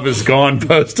After the Love Is Gone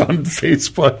post on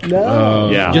Facebook.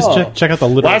 Yeah. Just check out the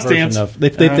literal Last version Dance. of. They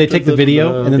take the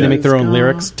video and then they make their own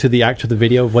lyrics to the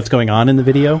video of what's going on in the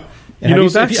video. And You know,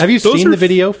 have you those seen are the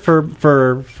video for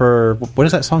what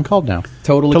is that song called now?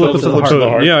 Total Eclipse of the Eclipse of the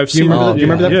Heart. Yeah, I've Do you seen remember that? Do you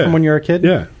remember that yeah. from when you were a kid?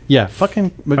 Yeah. Yeah.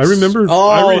 Fucking. I remember. Oh,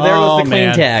 I there was the clean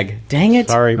man. tag. Dang it.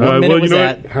 Sorry. What minute well, you was know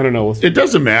that? what? I don't know. It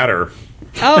doesn't matter.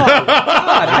 Oh, God.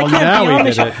 I now can't be we on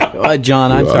the did show.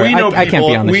 John, I'm sorry. I can't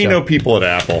be on the show. We know people at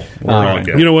Apple. We're all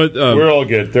good. You know what? We're all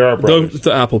good. They're our brothers.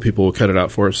 The Apple people will cut it out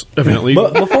for us. Evidently,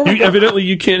 But before we- evidently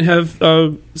you can't have.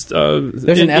 There's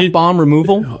an F-bomb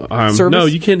removal service? No,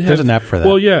 you can't have. There's an app for that.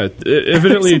 Well, yeah.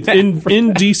 Evidently, There's an app for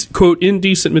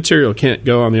indecent material can't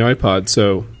go on the iPod.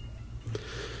 So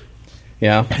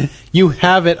Yeah. You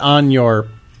have it on your.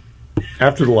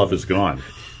 After the Love Is Gone.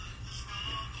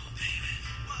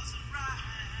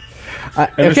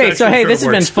 Okay, so hey, this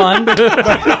has been fun. all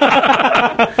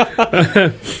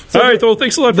right. Well,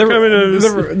 thanks a lot for coming.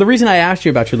 The reason I asked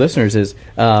you about your listeners is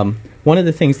one of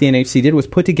the things the NHC did was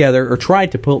put together, or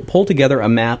tried to pull together, a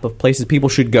map of places people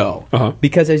should go.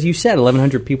 Because, as you said,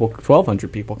 1,100 people,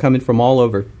 1,200 people coming from all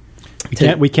over.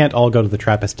 We can't all go to the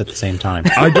Trappist at the same time.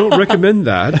 I don't recommend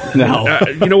that. No.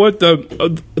 You know what? The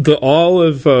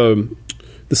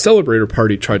Celebrator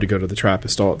Party tried to go to the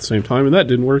Trappist all at the same time, and that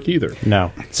didn't work either.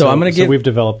 No. So I'm gonna give- we've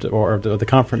developed, or the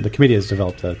conference, the committee has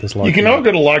developed this large. You can all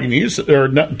go to Log and Use or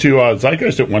not, to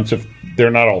Zeitgeist at once if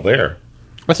they're not all there.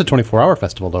 That's a 24-hour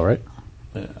festival, though, right?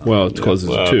 Well, it closes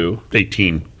at 2.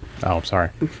 18. Oh, I'm sorry.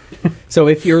 So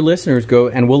if your listeners go,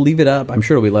 and we'll leave it up, I'm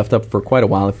sure it'll be left up for quite a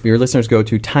while, if your listeners go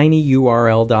to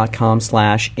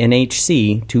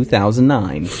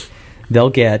tinyurl.com/NHC2009, they'll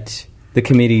get the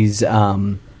committee's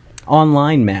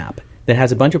online map that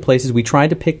has a bunch of places. We tried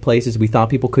to pick places we thought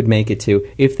people could make it to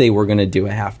if they were going to do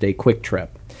a half-day quick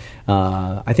trip.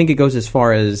 I think it goes as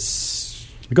far as...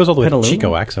 It goes all the way to Petaluma?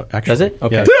 Chico, actually. Does it?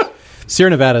 Okay. Yeah. Sierra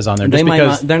Nevada's on there They just might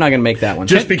because not, they're not going to make that one.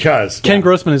 Just because. Ken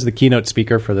Grossman is the keynote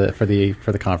speaker for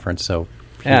the conference, so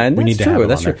And we that's need to true. have him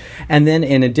That's on true. there. And then,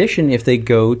 in addition, if they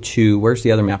go to, where's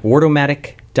the other map?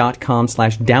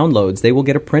 Wordomatic.com/downloads, they will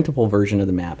get a printable version of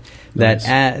the map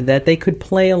that they could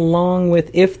play along with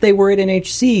if they were at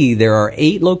NHC. There are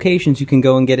 8 locations you can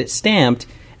go and get it stamped,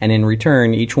 and in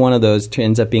return, each one of those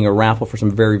ends up being a raffle for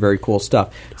some very, very cool stuff.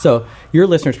 So your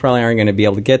listeners probably aren't going to be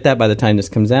able to get that by the time this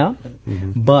comes out,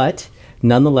 but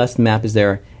nonetheless, the map is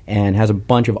there and has a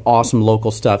bunch of awesome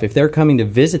local stuff. If they're coming to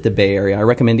visit the Bay Area, I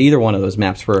recommend either one of those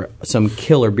maps for some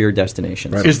killer beer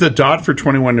destinations. Is the dot for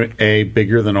 21A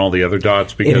bigger than all the other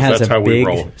dots? Because It has that's a how we big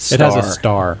roll. star. It has a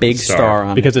star. Big star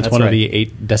on because it. it's That's one right. of the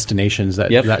 8 destinations that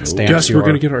Yep. that stamps. Guess we're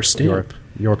gonna get our stamp.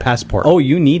 Your passport. Oh,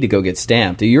 you need to go get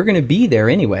stamped. You're going to be there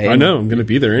anyway. I know. I'm going to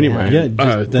be there anyway. yeah.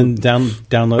 Just then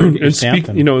download your And stamp.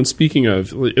 and speaking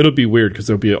of, it'll be weird because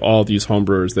there'll be all these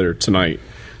homebrewers that are tonight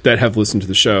that have listened to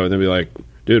the show, and they'll be like,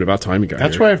 "Dude, about time you got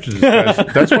That's here." why I have to disguise.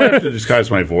 That's why I have to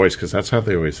disguise my voice because that's how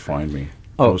they always find me.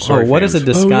 Oh, sorry, what is a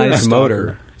fans. disguised yeah.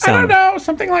 motor sound? know,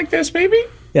 something like this, maybe.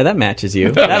 Yeah, that matches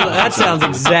you. That sounds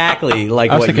exactly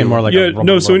like I was what thinking you... more like Yeah,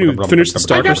 no. So when you finish the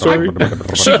Stalker story,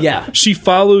 Yeah. she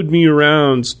followed me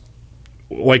around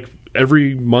like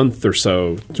every month or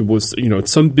so. It was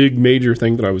some big major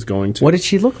thing that I was going to. What did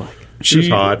she look like? She was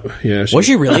hot. Yeah, Was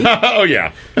she really? Oh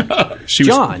yeah. She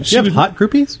John? Was, Do you have hot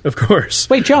groupies? of course.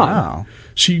 Wait, John. Wow.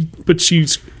 But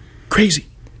she's crazy.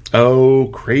 Oh,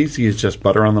 crazy is just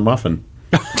butter on the muffin.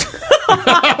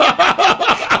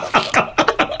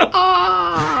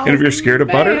 And if you're scared of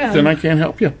butter, then I can't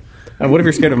help you. What if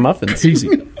you're scared of muffins? Easy.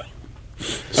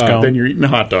 Then you're eating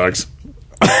hot dogs.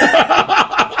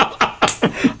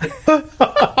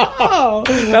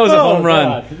 That was a home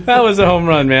run. That was a home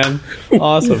run, man.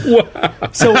 Awesome.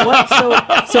 So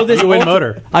what? So this You win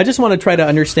motor. I just want to try to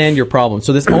understand your problem.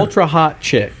 So this ultra hot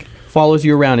chick follows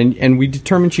you around, and we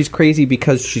determine she's crazy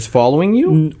because she's following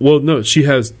you. Well, no, she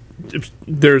has.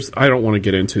 I don't want to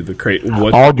get into the crate.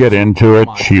 I'll get into it.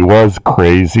 She was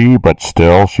crazy, but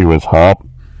still, she was hot.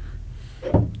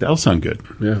 That'll sound good.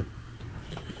 Yeah.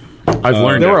 I've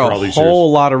learned There were after all a these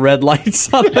whole lot of red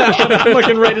lights on that. I'm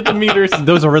looking right at the meters.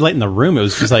 There was a red light in the room. It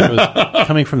was just like it was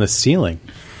coming from the ceiling.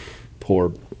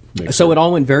 Poor. Mixer. So it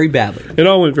all went very badly. It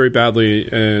all went very badly,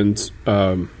 and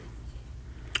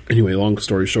anyway, long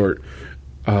story short,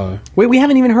 Wait, we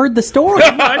haven't even heard the story.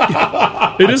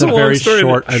 it is a a long very story.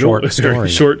 short Very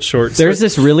story. short. There's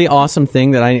this really awesome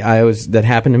thing that that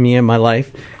happened to me in my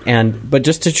life, but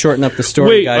just to shorten up the story,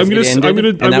 Wait, guys,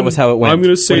 that was how it went. I'm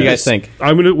going to say what do you guys this. think?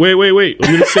 I'm going to wait.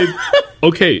 I'm going to say.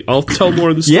 Okay, I'll tell more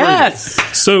of the story. Yes.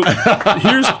 So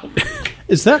here's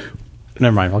Is that?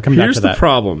 Never mind. I'll come back here's to the that.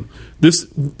 problem. This,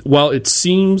 while it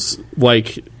seems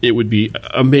like it would be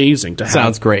amazing to have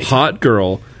Sounds great. hot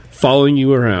girl following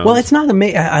you around. Well, it's not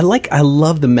amazing. I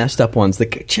love the messed up ones. The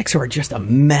chicks who are just a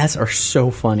mess are so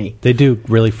funny. They do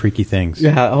really freaky things.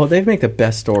 Yeah. Oh, they make the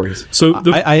best stories. so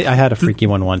I had a freaky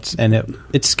one once, and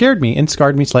it scared me and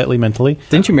scarred me slightly mentally.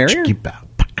 Didn't you marry her?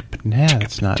 Nah,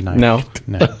 that's not nice. No.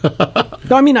 No,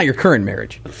 I mean not your current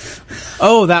marriage.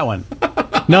 Oh, that one.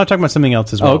 No, I'm talking about something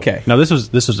else as well. Okay. No, this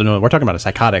was no. We're talking about a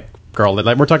psychotic girl.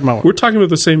 Like we're talking about. we're talking about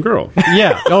the same girl.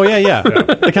 Yeah. Oh, yeah.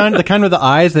 The kind with the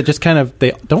eyes that just kind of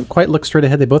they don't quite look straight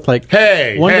ahead. They both like.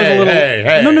 Hey, one goes hey, a little. hey,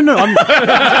 hey. No.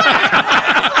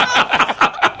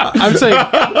 I'm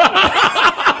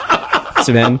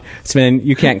saying. Sven,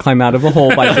 you can't climb out of a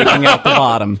hole by taking out the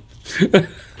bottom.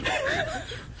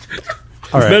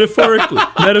 All right.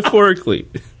 Metaphorically.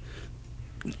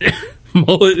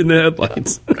 Mullet in the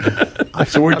headlights.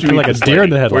 So where'd you feel meet like a this deer in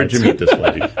lady? the Where'd headlights. you meet this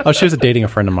lady? Oh, she was dating a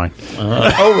friend of mine.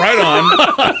 Oh, right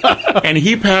on. And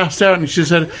he passed out, and she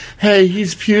said, "Hey,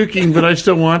 he's puking, but I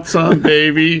still want some,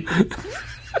 baby."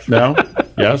 No?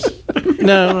 Yes?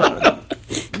 No.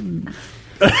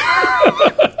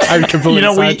 I'm completely You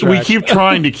know, we sidetracked. keep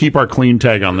trying to keep our clean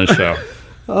tag on this show.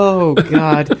 Oh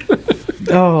God.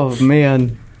 Oh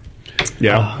man.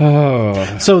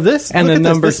 Yeah. So this And look the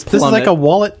at numbers This is like plummet. a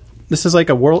wallet. This is like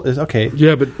a world. Is okay.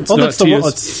 Yeah, but it's Oh, not that's the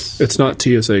TS, it's not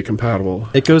TSA compatible.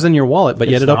 It goes in your wallet, but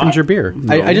yet It's it opens not. your beer.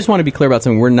 I just want to be clear about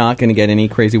something. We're not going to get any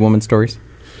crazy woman stories.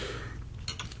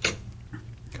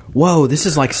 Whoa, this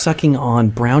is like sucking on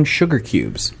brown sugar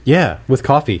cubes. Yeah, with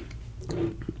coffee.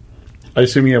 I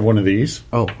assume you have one of these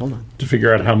Oh, hold on. to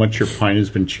figure out how much your pint has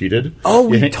been cheated. Oh,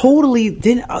 we You think- totally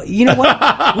did. You know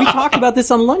what? We talked about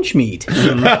this on Lunch Meat.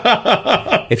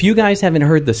 If you guys haven't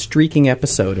heard the streaking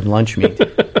episode of Lunch Meat,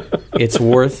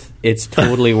 it's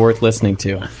totally worth listening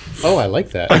to. Oh, I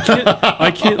like that.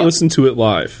 I can't listen to it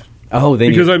live. Oh, they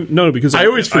Because need, I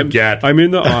always forget. I'm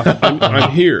in the office.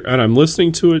 I'm here and I'm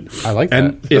listening to it. I like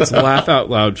and that. it's laugh out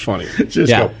loud funny. Just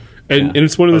Yeah. go. And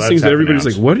it's one of those that's things that half everybody's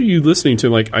announced. like, "What are you listening to?"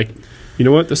 I'm like, you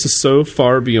know what? This is so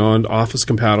far beyond Office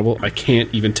compatible. I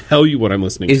can't even tell you what I'm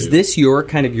listening to. is this your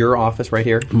office right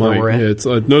here? My, where we're at? yeah, it's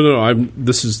no.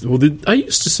 I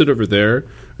used to sit over there,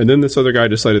 and then this other guy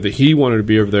decided that he wanted to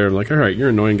be over there. I'm like, all right, you're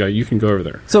an annoying guy. You can go over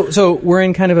there. So we're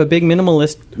in kind of a big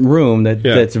minimalist room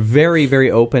that's very, very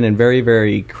open and very,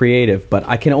 very creative. But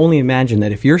I can only imagine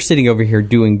that if you're sitting over here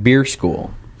doing beer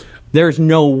school, there's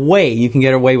no way you can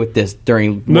get away with this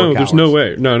during No, work there's hours. no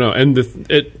way. No. And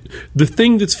the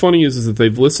thing that's funny is that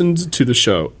they've listened to the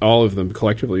show, all of them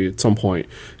collectively at some point,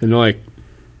 and they're like,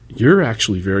 "You're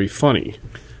actually very funny."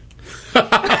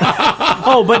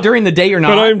 Oh, but during the day you're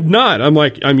not. But I'm not.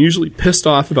 I'm usually pissed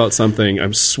off about something.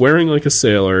 I'm swearing like a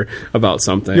sailor about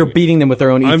something. You're beating them with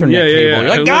their own Ethernet yeah, yeah, cable. yeah. You're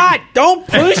like, I'm God, don't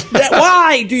push that.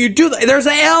 Why do you do that? There's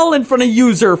an L in front of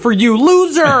user for you,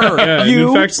 loser. Yeah, you.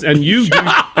 And in fact,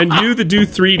 and you that do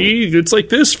 3D, it's like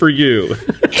this for you.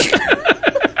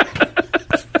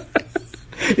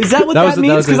 Is that what That that, was a-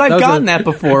 means? that was a- Because that I've was gotten a- that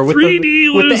before with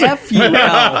 3D with the loser.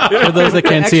 FUL. For those that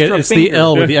can't see it, Extra it's the finger.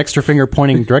 L with the extra finger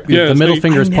pointing directly. Yeah, the it's middle like-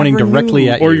 finger is I pointing never directly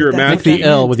knew. at Or you. your Make the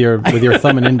L with your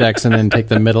thumb and index, and then take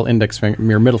the middle index finger,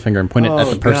 your middle finger, and point it at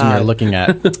the person God. you're looking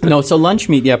at. No, so lunch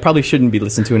meat, probably shouldn't be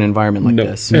listened to in an environment like No.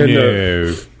 this.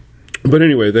 And, but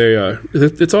anyway,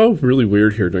 it's all really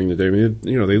weird here during the day. I mean,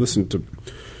 they listen to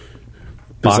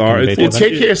bizarre. and Well,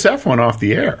 Beethoven. KKSF went off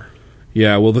the air.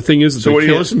 Yeah, well, the thing is, So what do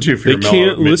you listen to for they your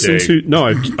can't midday? listen to.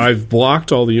 No, I've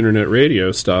blocked all the internet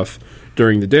radio stuff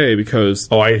during the day because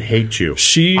Oh, I hate you.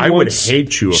 she I wants, would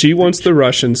hate you. She wants the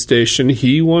Russian station.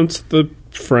 He wants the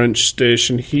French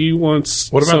station. He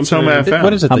wants. What about something- Soma FM?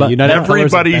 What is it? How The about- United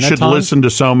Everybody Colors of should Benetton? listen to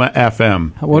Soma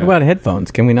FM. What about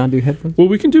headphones? Can we not do headphones? Well,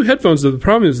 we can do headphones. The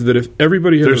problem is that if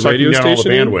everybody has They're a radio sucking down all the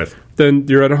station, bandwidth. then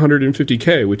you're at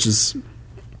 150K, which is.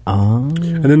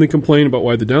 And then they complain about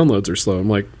why the downloads are slow. I'm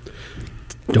like,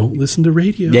 don't listen to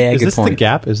radio. Yeah, Is good this point. the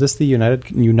Gap? Is this the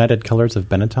United Colors of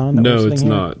Benetton? that we're No, sitting it's here?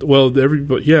 not. Well,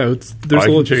 everybody. Yeah, there's I a can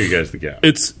little. show you guys the gap.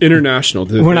 It's international.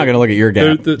 We're not going to look at your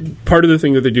gap. Part of the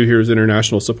thing that they do here is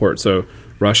international support. So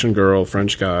Russian girl,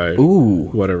 French guy, Ooh.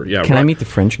 whatever. Yeah, Can I meet the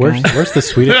French guy? Where's the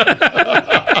Swedish?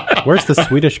 Where's the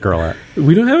Swedish girl at?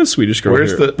 We don't have a Swedish girl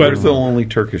Where's here. the Where's the only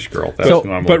Turkish girl? That's So,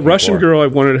 who I'm but looking Russian for. girl, I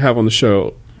wanted to have on the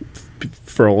show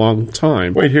for a long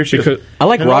time. Wait, here she is. because I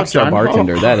like Hello, Rockstar John.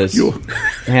 Bartender. Oh, That is you-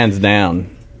 hands down.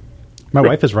 My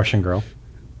wife is Russian girl.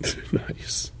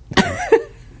 nice.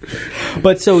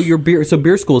 But so your beer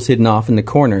school's hidden off in the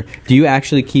corner. Do you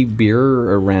actually keep beer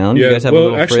around? You Yeah. guys have a Well,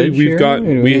 little actually, fridge we've here? got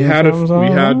Do we you had have a some? we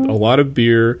had a lot of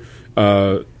beer,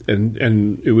 and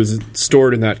it was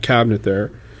stored in that cabinet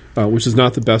there, which is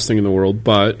not the best thing in the world,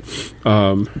 but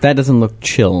That doesn't look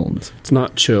chilled. it's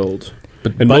not chilled.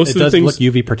 But most it of the does things- look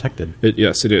UV protected.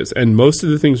 Yes, it is. And most of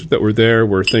the things that were there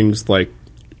were things like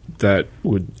that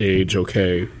would age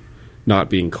okay, not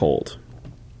being cold.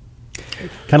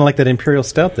 Kind of like that Imperial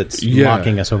Stout that's Yeah.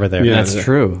 mocking us over there. Yeah. That's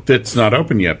true. It's not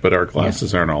open yet, but our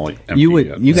glasses aren't all empty You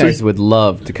yet. guys would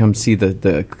love to come see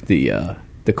the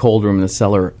cold room in the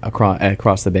cellar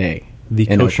across the bay. The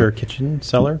In kosher Oakland. kitchen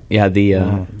cellar. Yeah,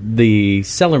 the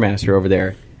cellar master over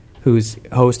there, who's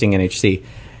hosting NHC,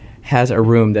 has a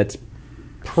room that's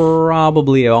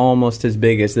probably almost as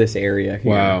big as this area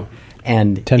here. Wow.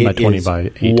 And 10 by it 20 is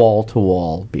by 8.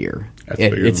 wall-to-wall beer. That's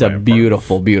bigger It's than a my apartment.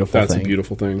 beautiful, beautiful That's thing. a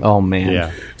beautiful thing. Oh, man.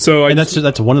 Yeah. So And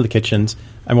that's one of the kitchens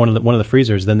and one of the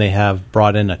freezers. Then they have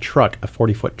brought in a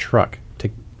 40-foot truck to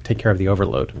take care of the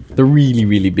overload. The really,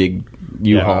 really big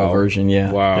U-Haul Wow. version,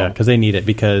 yeah. Wow. Yeah, because they need it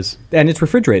because And it's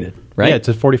refrigerated, right? yeah, it's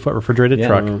a 40-foot refrigerated Yeah.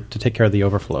 truck to take care of the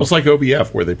overflow. It's like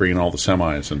OBF where they bring in all the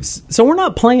semis and So we're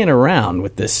not playing around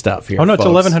with this stuff here, oh no, it's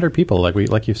folks. 1,100 people,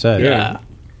 like you said. Yeah.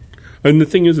 And the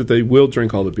thing is that they will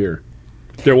drink all the beer.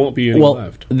 There won't be any Well,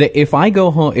 left. if I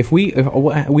go home, if we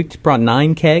brought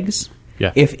 9 kegs,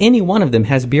 Yeah. if any one of them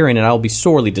has beer in it, I'll be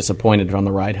sorely disappointed on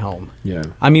the ride home. Yeah.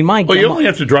 I mean, my well, you only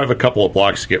have to drive a couple of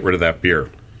blocks to get rid of that beer.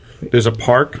 There's a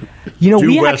park due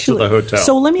we west actually, of the hotel.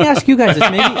 So let me ask you guys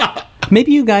this.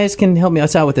 Maybe you guys can help me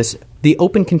us out with this. The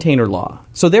open container law.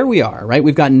 So there we are, right?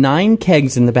 We've got 9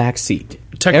 kegs in the back seat.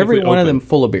 Technically Every one of open. them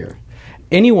full of beer.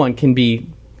 Anyone can be.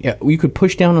 Yeah, you could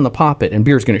push down on the poppet and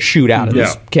beer's going to shoot out of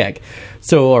this Yeah. keg.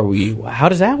 So are we? How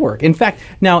does that work? In fact,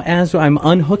 now as I'm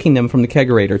unhooking them from the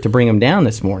kegerator to bring them down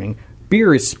this morning,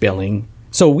 beer is spilling.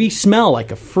 So we smell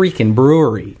like a freaking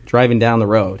brewery driving down the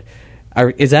road.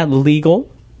 Is that legal?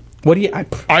 What do you? I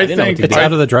didn't know think what to It's do.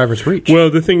 out of the driver's reach.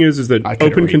 Well, the thing is that I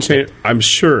couldn't open reach container. I'm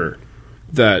sure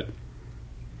that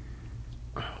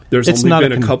there's It's only not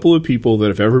been a a con- couple of people that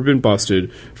have ever been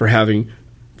busted for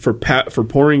for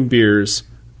pouring beers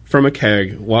from a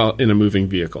keg while in a moving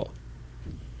vehicle.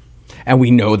 And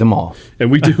we know them all. And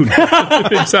we do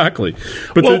exactly,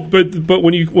 but but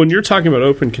when you're talking about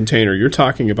open container, you're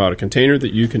talking about a container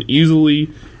that you can easily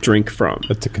drink from,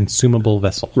 It's a consumable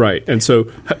vessel. right? And so,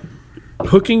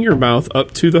 hooking your mouth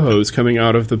up to the hose coming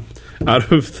out of the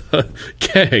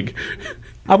keg.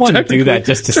 I want to do that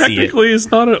just to see it. Technically, it's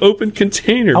not an open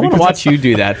container. I want to because watch you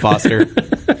do that, Foster.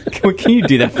 Can you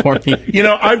do that for me? You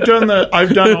know, I've done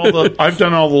all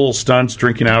the little stunts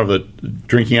drinking out of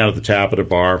the tap at a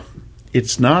bar.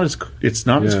 It's not as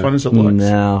Yeah. fun as it looks.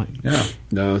 No. Yeah.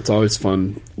 No, it's always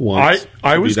fun. Once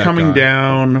I to be was that coming guy.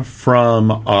 down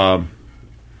from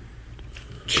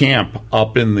camp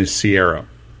up in the Sierra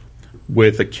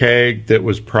with a keg that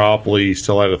was probably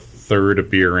still had a third of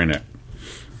beer in it.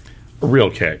 A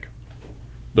real keg.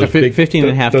 Those 15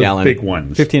 and a half those gallon. big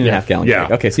ones. 15 and a half gallon. Yeah.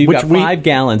 keg. Okay, so you've Which got we- 5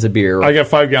 gallons of beer. I got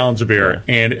 5 gallons of beer,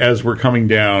 and as we're coming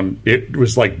down, it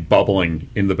was like bubbling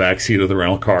in the back seat of the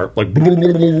rental car. Like,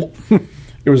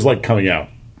 it was like coming out.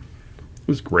 It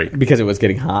was great. because it was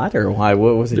getting hot, or why?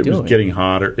 What was it, It doing? was getting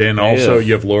hotter, and also Ew.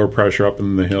 you have lower pressure up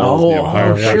in the hills. Oh, you have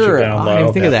higher oh, pressure sure. down I low.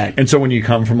 didn't think of that. And so when you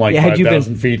come from like Yeah, had you been-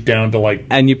 5,000 feet down to like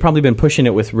And you've probably been pushing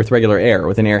it with regular air,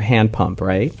 with an air hand pump,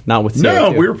 right? Not with CO2.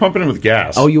 no, we were pumping it with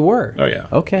gas. Oh, you were? Oh, yeah.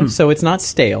 Okay, so it's not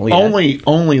stale yet.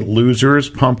 only losers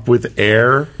pump with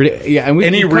air. Yeah, and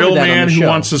Any we covered real that on man the who show.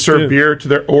 wants to serve beer to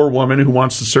their or woman who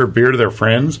wants to serve beer to their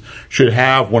friends should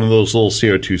have one of those little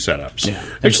CO2 setups. Yeah.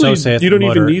 Actually, so saith you don't the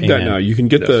even motor need that and- now. You can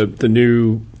get the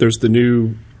new. There's the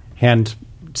new Hand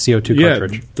CO2 yeah,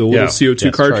 cartridge. the little Yeah. CO2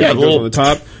 Yes, cartridge yeah, that little- goes on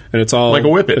the top, and it's all Like a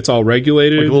Whippet. It's all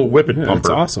regulated, Like a little Whippet yeah, pumper. It's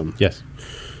awesome. Yes.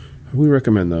 We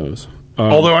recommend those.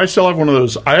 Although I still have one of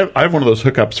those. I have one of those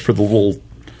hookups for the little,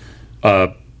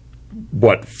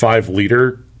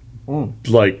 5-liter,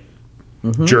 like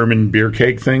German beer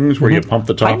keg things where you pump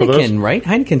the top of those. Heineken, right?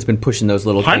 Heineken's been pushing those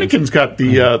little things. Heineken's got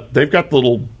the they've got the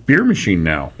little beer machine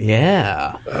now.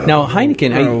 Yeah. Now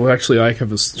Heineken. Oh, actually, I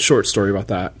have a short story about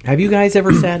that. Have you guys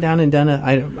ever sat down and done a?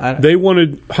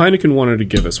 Heineken wanted to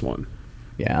give us one,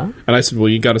 Yeah. and I said, "Well,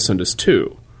 you got to send us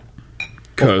two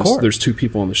because course. there's 2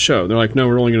 people on the show." They're like, "No,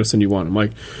 we're only going to send you one." I'm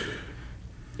like,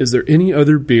 "Is there any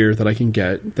other beer that I can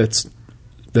get that's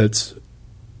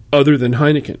other than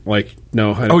Heineken?" Like,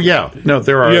 no, Heineken. Oh yeah, no,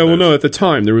 there are. Yeah, well, others. no, at the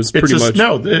time there was pretty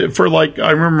much for like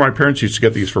I remember my parents used to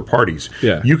get these for parties.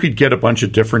 Yeah. You could get a bunch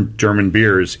of different German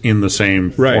beers in the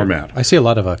same Right. format. I see a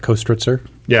lot of Kostritzer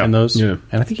Yeah. in those. Yeah.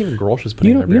 And I think even Grolsch is putting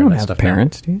You their don't. beer You in don't that have stuff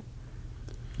parents, do you?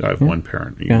 I have one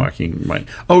parent. Yeah.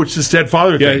 It's this dead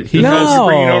father Yeah, thing. he He has- has to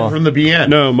bring it over from the BN.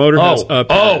 No, Motor has a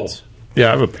parent. Yeah,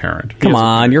 I have a parent. Come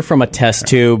on, you're from a test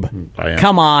tube. I am.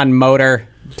 Come on, Motor.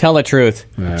 Tell the truth.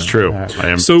 It's true. I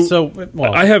am. So,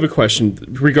 well- I have a question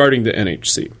regarding the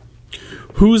NHC.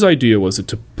 Whose idea was it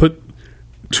to put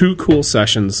 2 cool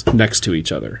sessions next to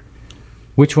each other?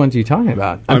 Which ones are you talking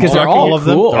about? I'm Because they're talking all all of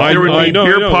them. cool. there would I be know,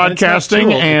 beer I know. That's not podcasting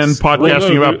true. and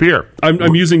podcasting no, about beer.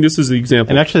 I'm using this as the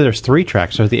example. And actually, there's 3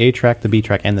 tracks. There's the A track, the B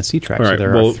track, and the C track. All So right,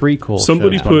 there well, are 3 cool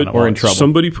somebody shows going put on at We're in once. trouble.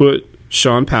 Somebody put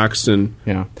Sean Paxton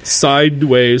Yeah.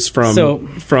 sideways from So-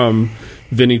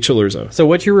 Vinny Chilurzo. So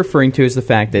what you're referring to is the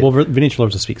fact that Well, Vinny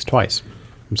Chilurzo speaks twice.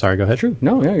 I'm sorry, go ahead. True.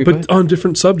 no, yeah, But on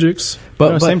different subjects.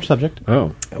 but Same subject.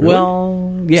 Oh.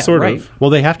 well, yeah, Sort right. of. Well,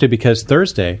 they have to because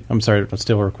Thursday. I'm sorry, let's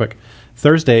deal real quick.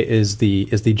 Thursday is the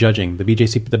judging. The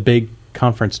BJC, the big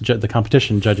conference, the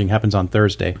competition judging happens on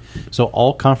Thursday. So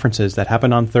all conferences that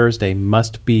happen on Thursday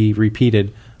must be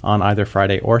repeated on either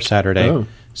Friday or Saturday. Oh.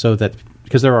 So that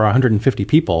because there are 150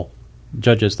 people,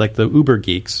 judges like the Uber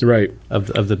geeks, Right. of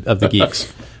the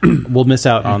geeks, will miss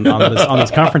out on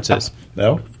these conferences.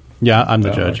 No? Yeah, I'm the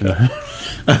judge.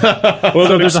 Well,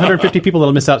 So there's 150 people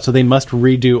that'll miss out. So they must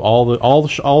redo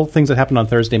all things that happen on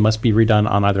Thursday must be redone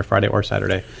on either Friday or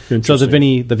Saturday. So the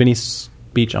Vinny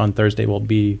speech on Thursday will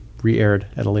be re-aired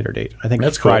at a later date. I think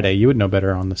That's cool. Friday. You would know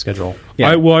better on the schedule.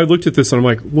 Yeah. I looked at this and I'm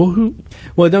like, well,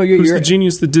 no, who's you're the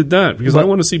genius that did that? Because I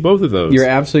want to see both of those. You're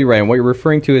absolutely right. And what you're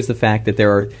referring to is the fact that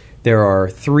there are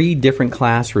 3 different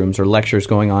classrooms or lectures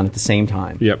going on at the same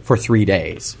time Yep. for 3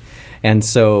 days. And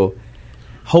so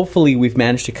hopefully we've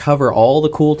managed to cover all the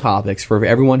cool topics for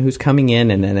everyone who's coming in,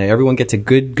 and then everyone gets a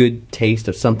good taste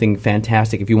of something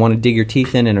fantastic. If you want to dig your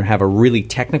teeth in and have a really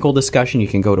technical discussion, you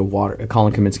can go to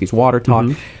Colin Kaminsky's Water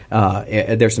Talk.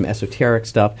 There's some esoteric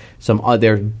stuff.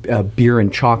 There's beer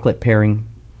and chocolate pairing.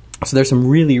 So there's some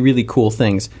really, really cool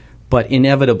things. But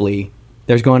inevitably,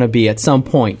 there's going to be at some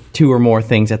point 2 or more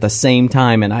things at the same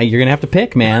time, and you're going to have to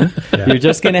pick, man. You're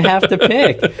just going to have to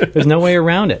pick. There's no way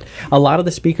around it. A lot of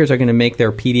the speakers are going to make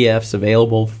their PDFs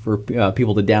available for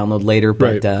people to download later,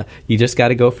 but Right. You just got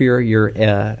to go for your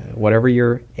whatever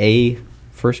your A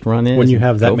first run is. When you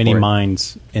have that go many for it.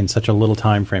 minds in such a little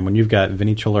time frame, when you've got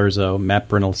Vinny Chilurzo, Matt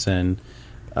Brynelson,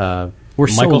 We're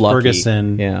so Michael lucky.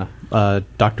 Ferguson, Yeah.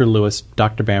 Dr. Lewis,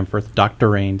 Dr. Bamforth, Dr.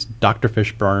 Raines, Dr.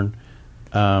 Fishburne.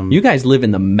 You guys live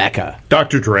in the Mecca.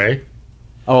 Dr. Dre.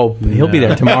 Oh, he'll be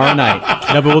there tomorrow night.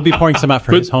 No, but we'll be pouring some out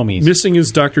for but his homies. missing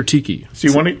is Dr. Tiki. So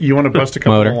you want to bust a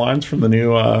couple Motor. of lines from the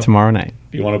new? Tomorrow night.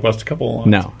 You want to bust a couple of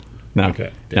lines? No.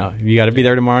 Okay. No, you got to be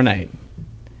there tomorrow night.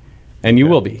 And you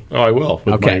will be. Oh, I will.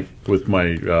 Okay. With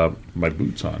my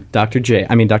boots on. Dr. Dre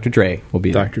will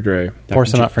be there. Dr. Dre. Pour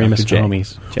some out for you, Dr. Mr. J.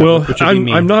 Homies. Well, Which would be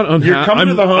me. I'm not unhappy. You're coming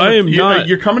to the home. I am not.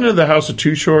 You're coming to the house of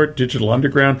Too Short, Digital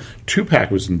Underground. Tupac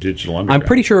was in Digital Underground. I'm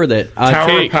pretty sure that Tower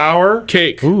Cake. of Power.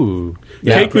 Cake. Ooh.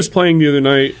 Yeah. Cake was playing the other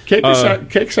night.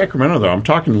 Cake Sacramento though. I'm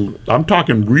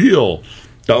talking real.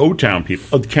 The O-Town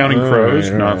people, the Counting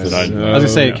Crows. right, Not right. that I. I was going to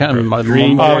say, my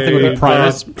Green thing would Day, be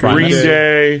Primus. Green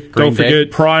Day. Don't Day.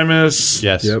 forget Primus.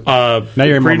 Yes. Yep. Now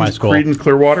you're in more my school. Creedence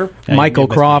Clearwater. Yeah, Michael you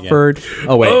missed me Crawford.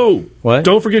 Oh, wait. Oh, What?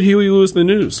 Don't forget Huey Lewis the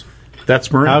News.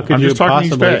 That's Marin. How could I'm you just talking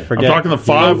East possibly Bay. forget- I'm talking the East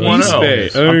Bay.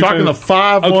 510. I'm talking the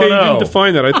 510. Okay, you didn't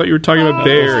define that. I thought you were talking about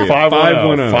Bay Area.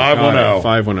 510. 510.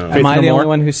 510. Am I No the More? only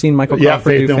one who's seen Michael Yeah, Crawford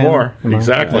Faith do No Phantom? More. Am I?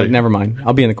 Exactly. Never mind.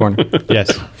 I'll be in the corner.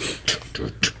 Yes.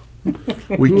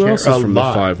 We Who care else a is from the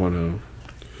lot. 510?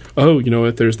 Oh, you know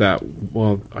what? There's that.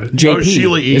 Well, JP.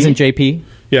 Sheila E. Isn't JP?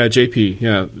 yeah, JP.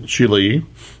 Yeah, Sheila E.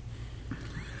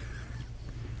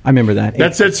 I remember that.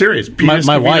 That's that serious. Pete My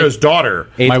Escovedo's wife- daughter.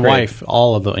 Eighth My grade. wife,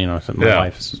 all of the, my Yeah.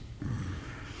 wife's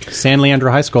San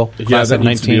Leandro High School, class that of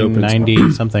needs to be open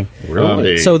 1990 something.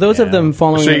 Really? So those of them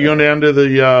following. So you going down to the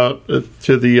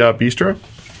bistro?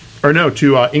 or no,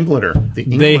 to Englander. The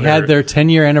Englander. They had their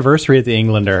 10-year anniversary at the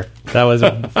Englander. That was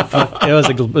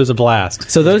it was a blast.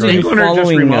 So those of you Englander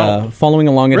just remodeled. following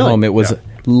along at Really? home, it was Yeah.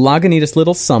 Lagunitas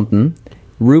Little Something,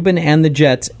 Ruben and the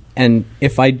Jets, and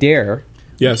if I dare,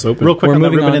 Yes, open. Real quick We're on the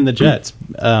moving Ruben on and the Jets.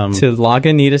 to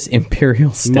Lagunitas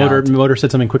Imperial Stout. Motor said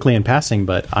something quickly in passing,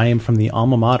 but I am from the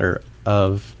alma mater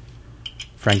of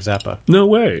Frank Zappa. No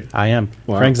way. I am.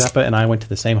 Wow. Frank Zappa and I went to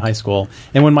the same high school.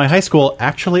 And when my high school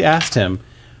actually asked him,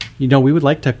 we would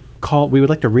like to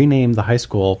rename the high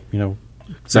school,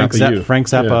 Zappa U. Frank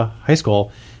Zappa Yeah. High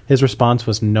School, his response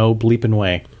was no bleeping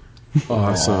way.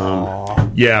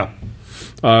 Awesome. Yeah.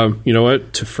 You know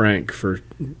what? To Frank for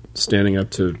standing up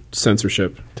to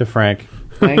censorship. To Frank.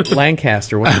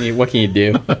 Lancaster, what can you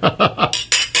do?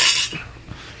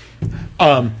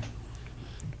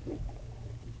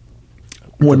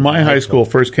 When my high school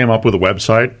first came up with a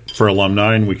website for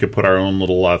alumni, and we could put our own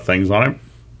little things on it,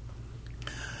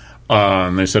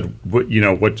 and they said,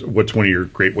 "What's one of your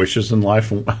great wishes in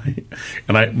life?" And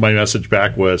my message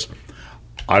back was,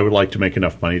 "I would like to make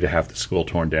enough money to have the school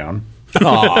torn down."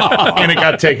 And it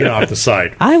got taken off the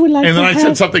site. I would like and then to I have-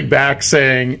 sent something back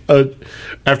saying,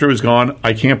 after it was gone,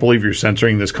 "I can't believe you're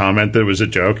censoring this comment. That it was a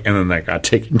joke." And then that got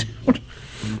taken down.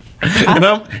 And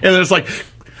then it's like,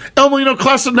 Elmo,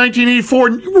 class of 1984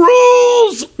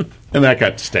 rules, and that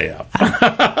got to stay up.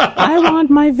 I want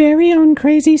my very own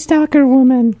crazy stalker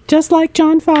woman, just like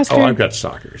John Foster. Oh, I've got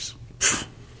stalkers.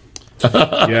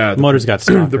 Yeah. Motor's got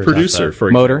stalkers The producer, out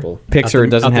for Motor, example. Pixar, it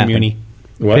doesn't out the happen. Muni.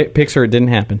 What? Pixar, it didn't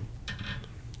happen.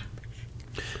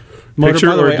 Motor, Picture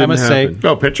by the or way, it I didn't must happen? say,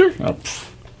 Oh, picture? Oh,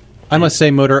 I must say,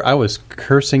 Motor, I was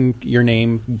cursing your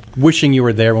name, wishing you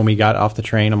were there when we got off the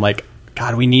train. I'm like,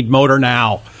 God, we need Motor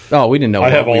now. Oh, we didn't know. I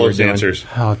what have we all were those doing. answers.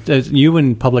 Oh, you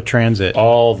in public transit.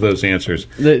 All of those answers.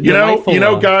 The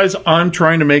delightful, Guys, I'm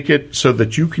trying to make it so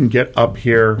that you can get up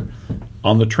here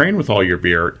on the train with all your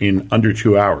beer in under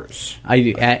 2 hours. I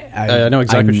know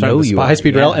exactly. I know you High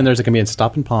speed rail, yeah. and there's going to be a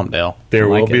stop in Palmdale. There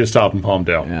like will be it. a stop in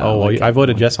Palmdale. Yeah. Oh, well, like I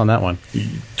voted yes on that one.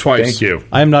 Twice. Thank you.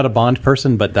 I am not a Bond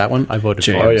person, but that one I voted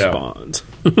James for. Oh, yeah. Bond.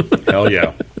 Hell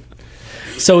yeah.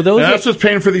 So those. And that's what's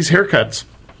paying for these haircuts.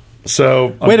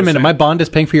 So Wait a minute, my Bond is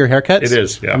paying for your haircuts? It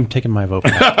is, yeah. I'm taking my vote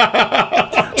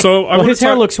back. So I well, want his to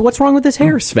hair talk, looks. What's wrong with his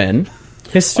hair, Sven?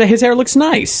 His hair looks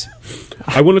nice.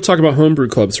 I want to talk about homebrew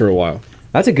clubs for a while.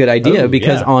 That's a good idea Oh,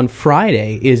 because yeah. on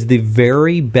Friday is the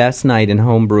very best night in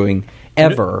homebrewing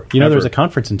ever. There's a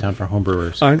conference in town for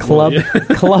homebrewers.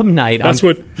 Club night. That's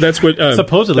what.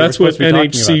 Supposedly, That's we're what supposed to be talking about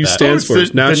NHC that. stands for. it's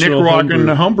It's the National Nicaraguan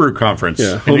Homebrew. Homebrew Conference.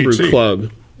 Yeah, homebrew NHC.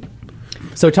 club.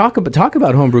 So talk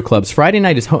about homebrew clubs. Friday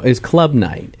night is club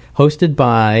night, hosted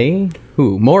by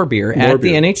who? More Beer at the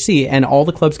Beer. NHC, and all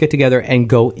the clubs get together and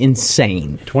go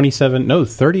insane.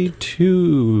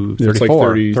 32, It's like 34,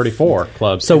 30 34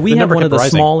 clubs. So we The have number one of kept the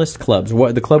rising. smallest clubs.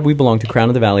 The club we belong to, Crown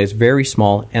of the Valley, is very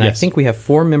small, and I Yes. think we have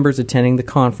 4 members attending the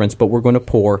conference. But we're going to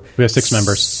pour. We have 6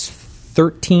 members.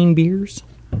 13 beers.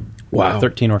 Wow.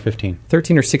 13 or 15.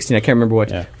 13 or 16, I can't remember what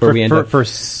Yeah. where For, we end for, up. for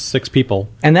 6 people.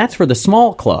 And that's for the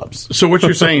small clubs. So what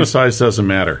you're saying, size doesn't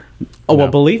matter. Oh, well,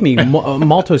 believe me,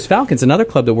 Maltose Falcons, another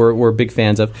club that we're big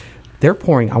fans of, they're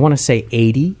pouring, I want to say,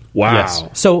 80. Wow. Yes.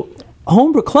 So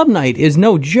homebrew club night is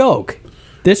no joke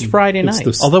this Friday night.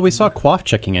 the- Although we saw Quaff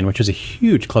checking in, which is a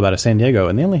huge club out of San Diego,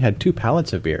 and they only had 2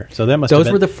 pallets of beer. So that must Those have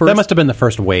been, were the first- That must have been the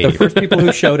first wave. the first people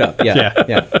who showed up. Yeah.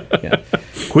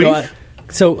 Queef?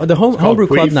 So the homebrew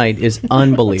club Queef? night is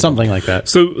unbelievable. Something like that.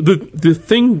 So the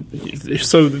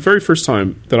very first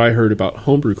time that I heard about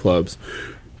homebrew clubs,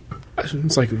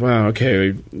 it's like, wow,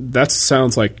 okay, that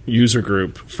sounds like user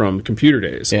group from computer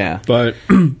days. Yeah. But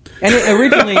And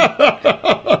originally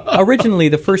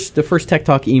the first Tech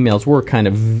Talk emails were kind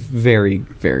of very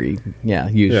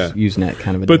Usenet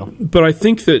kind of a deal. but I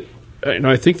think that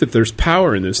there's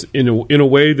power in this in a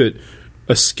way that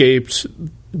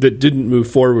didn't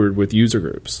move forward with user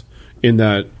groups, in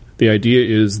that the idea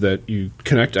is that you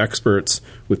connect experts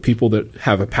with people that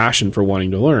have a passion for wanting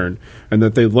to learn, and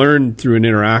that they learn through an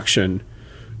interaction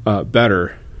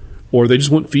better, or they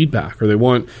just want feedback, or they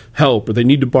want help, or they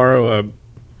need to borrow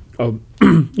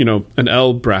an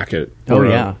L bracket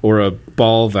or a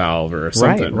ball valve or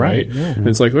something, right? Yeah. And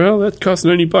it's like, well, that costs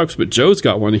 $90, but Joe's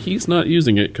got one and he's not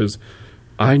using it because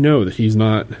I know that he's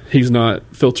not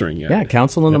filtering yet. Yeah,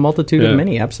 counsel in the multitude Yeah. of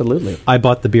many, absolutely. I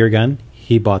bought the beer gun.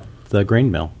 He bought the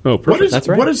grain mill. Oh, What perfect. is That's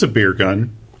right. what is a beer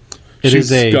gun? It Shoots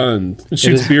is a gun. It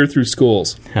shoots is- beer through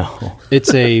schools. Oh.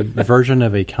 It's a version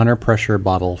of a counter pressure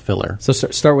bottle filler. So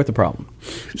start with the problem.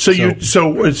 So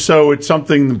it's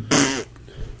something.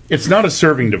 It's not a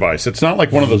serving device. It's not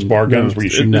like one of those bar guns where you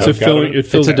shoot it's milk a filling. out of It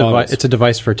fills bottles. It's a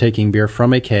device for taking beer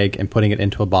from a keg and putting it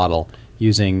into a bottle.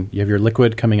 You have your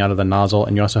liquid coming out of the nozzle,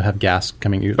 and you also have gas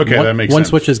coming. Okay, that makes one sense.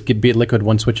 switch is liquid,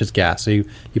 one switch is gas. So you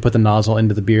put the nozzle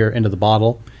into the beer, into the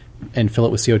bottle, and fill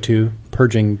it with CO2,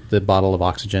 purging the bottle of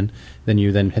oxygen. Then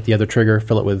you hit the other trigger,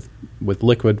 fill it with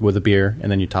liquid with a beer,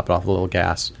 and then you top it off with a little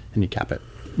gas, and you cap it.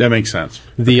 That makes sense.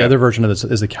 The other version of this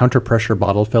is the counter pressure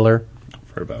bottle filler,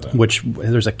 I've heard about that. which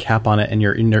there's a cap on it, and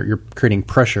you're creating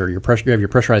pressure. You have your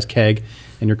pressurized keg,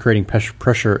 and you're creating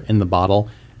pressure in the bottle,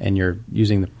 and you're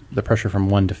using the pressure from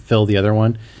one to fill the other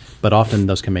one. But often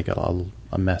those can make a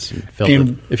mess and fill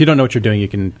it. If you don't know what you're doing, you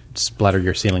can splatter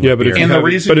your ceiling. Yeah, with but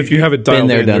beer. if you have it dialed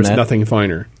in, there's nothing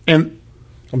finer. And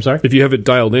I'm sorry. If you have it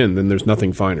dialed in, then there's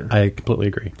nothing finer. I completely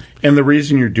agree. And the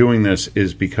reason you're doing this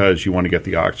is because you want to get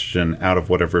the oxygen out of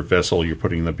whatever vessel you're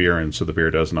putting the beer in, so the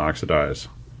beer doesn't oxidize.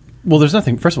 Well,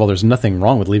 first of all, there's nothing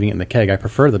wrong with leaving it in the keg. I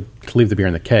prefer to leave the beer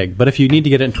in the keg. But if you need to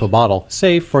get it into a bottle,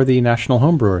 say for the National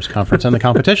Homebrewers Conference and the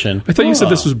competition. I thought you said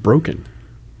this was broken.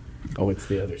 Oh, it's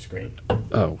the other screen.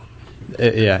 Oh.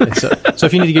 Yeah. So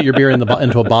if you need to get your beer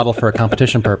into a bottle for a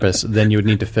competition purpose, then you would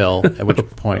need to fill, at which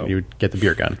point you would get the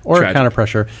beer gun. Or a counter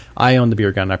pressure. I own the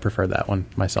beer gun. I prefer that one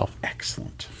myself.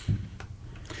 Excellent.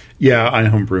 Yeah, I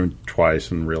homebrewed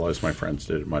twice and realized my friends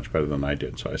did it much better than I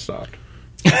did, so I stopped.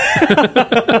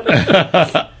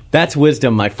 That's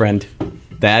wisdom, my friend.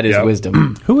 That is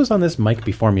wisdom. Who was on this mic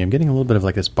before me? I'm getting a little bit of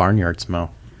like this barnyard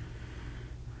smell.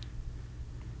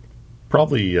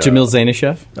 Probably Jamil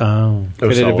Zainashev. Oh.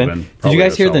 Could it have been? Did you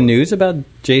guys hear the news about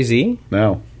Jay-Z?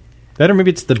 No. That or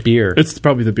maybe it's the beer. It's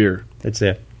probably the beer. It's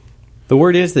it. The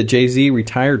word is that Jay-Z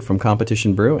retired from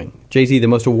competition brewing. Jay-Z, the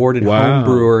most awarded home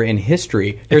brewer in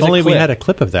history. If only we had a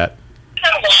clip of that.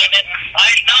 I'm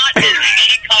not in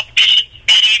any competitions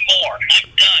anymore. I'm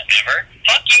done. Ever.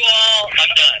 Fuck you all.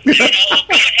 I'm done. Go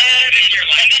ahead and your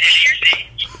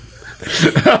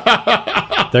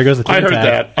life. There goes the team I heard tag.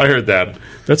 that. I heard that.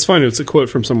 That's fine. It's a quote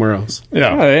from somewhere else.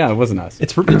 Yeah. Oh, yeah, it wasn't us.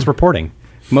 It's reporting.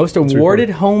 Most awarded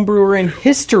home brewer in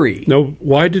history. No,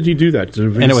 why did he do that?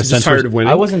 And it was just tired censored. of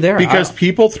winning. I wasn't there. Because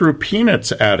people threw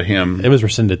peanuts at him. It was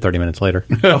rescinded 30 minutes later.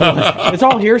 It's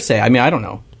all hearsay. I mean, I don't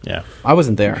know. Yeah. I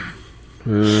wasn't there.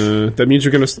 That means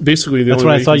you're going to basically the That's only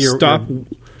when I way saw you can stop.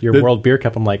 your World Beer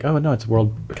Cup. I'm like, oh, no, it's a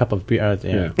World Cup of beer.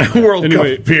 Yeah. World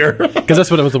Anyway. Cup of beer. Because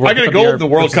that's what it was. The World I got Cup to of go beer. with the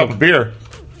World Cup of beer.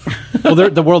 Well,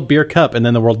 the World Beer Cup and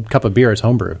then the World Cup of beer is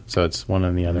homebrew. So it's one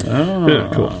and the other.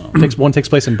 Yeah, cool. One takes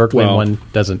place in Berkeley Well- and one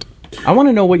doesn't. I want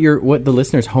to know what the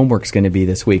listeners' homework's going to be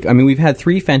this week. I mean, we've had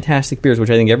 3 fantastic beers, which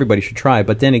I think everybody should try.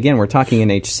 But then again, we're talking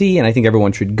NHC, and I think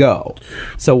everyone should go.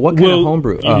 So what kind of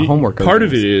homework? goes Part in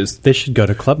of this? it is They should go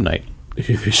to club night. they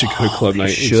should go to club night.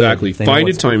 should, Exactly. if they know Find a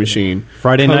what's time open. machine.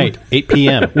 Friday night, 8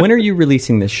 p.m. When are you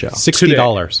releasing this show?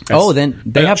 $60. Oh, then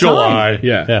they have July. time.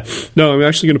 Yeah. Yeah. No, I'm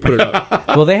actually going to put it up.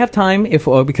 Well, they have time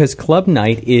because club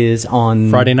night is on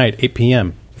Friday night, 8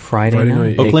 p.m. Friday Friday night.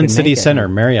 night. They Oakland could City make it. Center,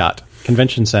 Marriott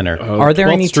Convention Center. Are there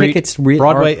 12th any Street, tickets?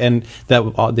 Broadway, and that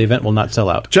the event will not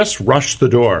sell out. Just rush the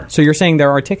door. So you're saying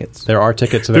there are tickets? There are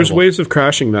tickets available. There's ways of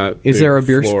crashing that. Is big there a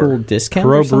beer floor. school discount?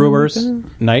 Pro or something Brewers like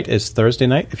that? Night is Thursday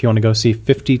night. If you want to go see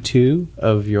 52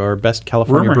 of your best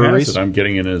California Rumor breweries. has it I'm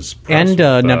getting in his press And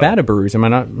with, Nevada breweries. Am I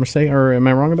not mistaken, or am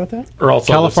I wrong about that? Or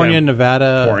also California, the Sam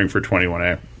Nevada, pouring for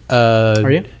 21A.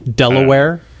 Are you?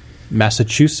 Delaware,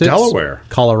 Massachusetts, Delaware.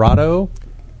 Colorado,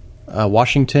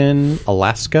 Washington,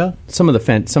 Alaska. Some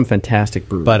fantastic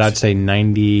breweries. But I'd say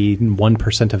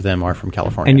 91% of them are from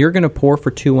California. And you're going to pour for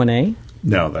 2-1A?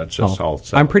 No, that's just all.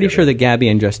 I'm pretty sure that Gabby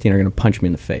and Justine are going to punch me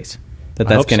in the face.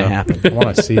 That's hope going to so. happen. I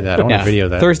want to see that. I want to video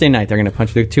that. Thursday night, they're going to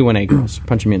punch the 2-1A girls,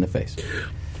 punching me in the face.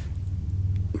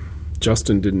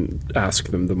 Justin didn't ask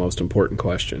them the most important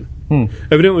question.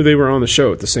 Evidently, they were on the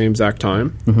show at the same exact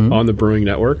time on the Brewing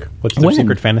Network. What's their When?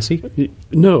 secret fantasy?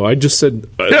 No, I just said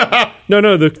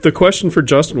no. The question for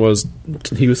Justin was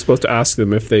he was supposed to ask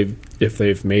them if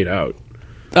they've made out.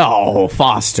 Oh,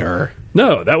 Foster.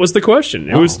 No, that was the question.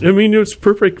 It was. I mean, it was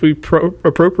perfectly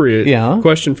appropriate. Yeah.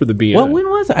 Question for the BN. Well, when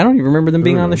was it? I don't even remember them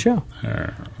being on the show.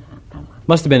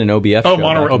 Must have been an OBF Oh, show.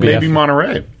 Monterey, OBF. maybe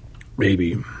Monterey.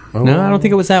 Maybe No, I don't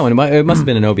think it was that one. It must have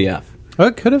been an OBF. Oh,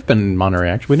 it could have been Monterey,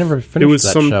 actually. We never finished it was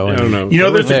that some. show. I don't know. You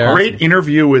know, there's There. a great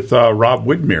interview with Rob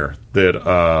Widmer that.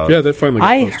 Yeah, that finally. Got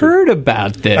I posted. heard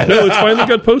about this. No, it's finally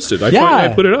got posted.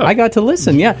 I put it up. I got to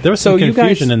listen. Yeah, There was so some you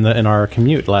confusion guys, in our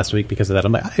commute last week because of that.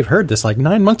 I'm like, I've heard this like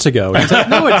 9 months ago. And he's like,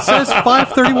 no, it says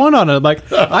 5:31 on it. I'm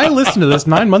like, I listened to this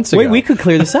 9 months ago. Wait, we could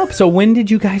clear this up. So when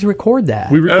did you guys record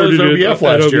that? We recorded That was it OBF at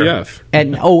last year. OBF. At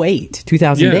 2008,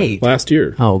 2008. Yeah, last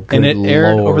year. Oh, good and it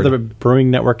aired Lord. over the Brewing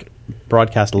Network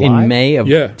broadcast live? in May of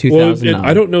Yeah. 2009. Well,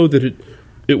 I don't know that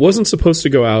it wasn't supposed to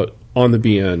go out on the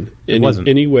BN in wasn't.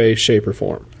 any way, shape, or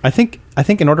form. I think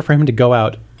in order for him to go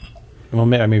out, well,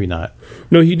 maybe not.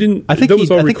 No, he didn't. I think that was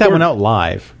all I think that recorded. went out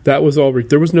live. That was all.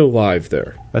 There was no live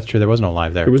there. That's true. There was no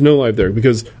live there. There was no live there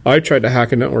because I tried to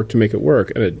hack a network to make it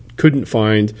work, and it couldn't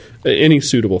find any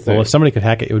suitable thing. Well, if somebody could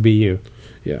hack it, it would be you.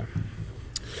 Yeah,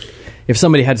 If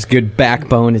somebody had good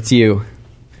backbone, it's you.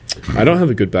 I don't have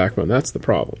a good backbone. That's the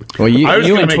problem. Well, you, I was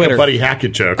you going and to make Twitter. a Buddy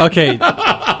Hackett joke. Okay.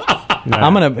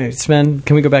 I'm gonna Sven.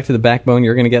 Can we go back to the backbone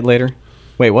you're gonna get later?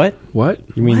 Wait, what? What?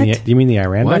 You mean What? you mean the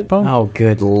Iran What? backbone? Oh,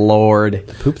 good lord!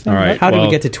 Poop thing? All right. How did we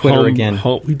get to Twitter again?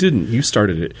 We didn't. You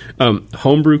started it.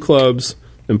 Homebrew clubs,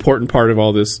 important part of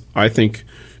all this. I think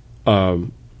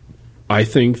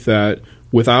that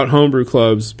without homebrew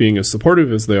clubs being as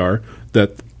supportive as they are,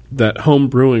 that home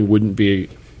brewing wouldn't be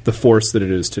the force that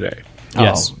it is today.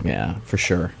 Yes. Oh, yeah, for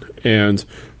sure. And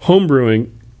home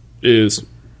brewing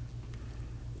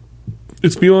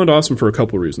it's beyond awesome for a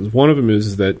couple of reasons. One of them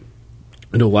is that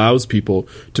it allows people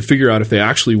to figure out if they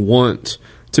actually want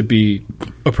to be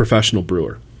a professional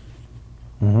brewer.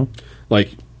 Mm-hmm.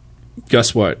 Like,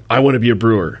 guess what? I want to be a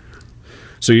brewer.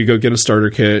 So you go get a starter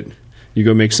kit, you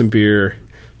go make some beer,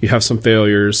 you have some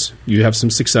failures, you have some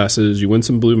successes, you win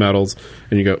some blue medals,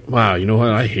 and you go, wow, you know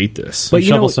what? I hate this. But you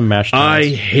shovel know, some mashed I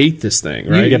potatoes. hate this thing,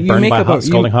 You right? get burned make by up a-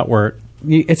 scalding hot wort.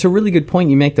 It's a really good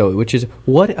point you make, though, which is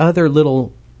what other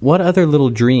little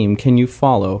dream can you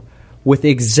follow with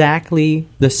exactly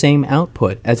the same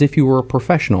output as if you were a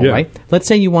professional, Yeah. right? Let's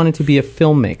say you wanted to be a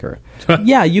filmmaker.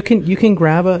 Yeah, you can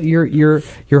grab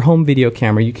your home video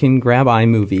camera, you can grab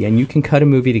iMovie, and you can cut a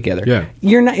movie together. Yeah.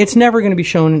 It's never going to be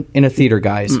shown in a theater,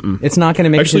 guys. It's not going to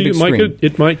make Actually, it to the big screen.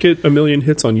 it might get a million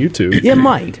hits on YouTube. It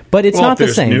might, but it's Well, not if the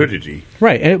there's same. nudity.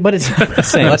 Right, but it's not the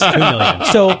same. That's 2 million.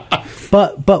 So,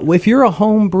 but if you're a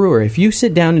home brewer, if you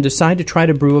sit down and decide to try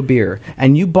to brew a beer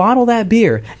and you bottle that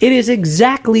beer, it is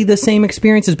exactly the same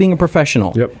experience as being a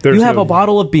professional. Yep, there's You have no- a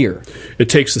bottle of beer. It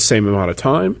takes the same amount of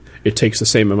time. It takes the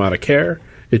same amount of care.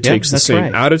 It Yeah, takes the that's same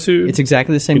right. attitude. It's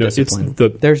exactly the same You know, it's discipline. the-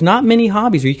 There's not many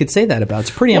hobbies where you could say that about. It's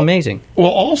pretty amazing.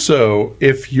 Well, also,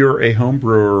 if you're a home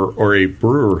brewer or a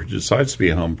brewer who decides to be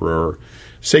a home brewer,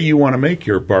 say you want to make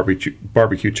your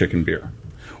barbecue chicken beer,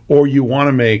 or you want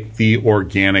to make the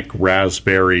organic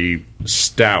raspberry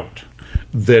stout,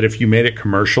 that if you made it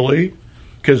commercially,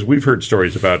 because we've heard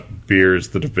stories about beers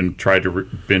that have been tried to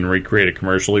been recreated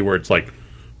commercially where it's like,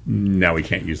 now we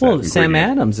can't use that. Well, Sam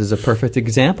ingredient. Adams is a perfect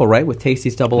example, right? With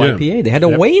Tasty's Double Yeah. IPA. They had to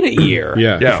wait a year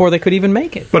Yeah. before they could even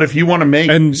make it. But if you want to make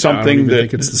And I don't something even that,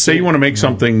 think it's the say you same. want to make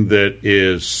something that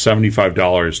is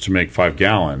 $75 to make 5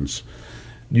 gallons,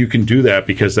 you can do that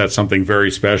because that's something very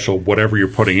special. Whatever you're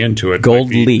putting into it, Gold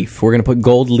might be- leaf. We're going to put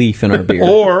gold leaf in our beer.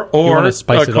 or wanna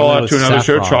spice it call only out with to another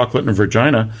show, saffron. chocolate and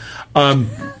vagina.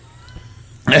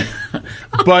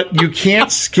 But you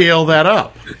can't scale that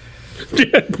up.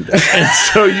 And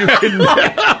so you can.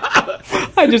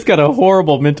 I just got a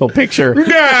horrible mental picture. Okay,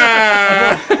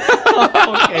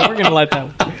 we're going to let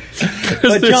that.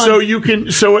 But John, so you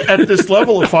can. So at this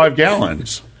level of 5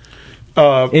 gallons,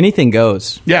 anything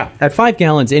goes. yeah, At 5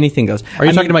 gallons, anything goes. Are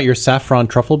you talking about your saffron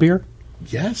truffle beer?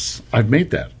 yes, I've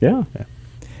made that. Yeah.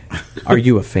 Are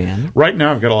you a fan? Right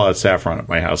now, I've got a lot of saffron at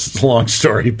my house. It's a long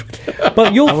story, but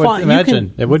But you'll I would find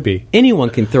imagine it would be. anyone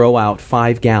can throw out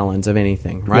 5 gallons of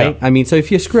anything, right? Yeah. I mean, so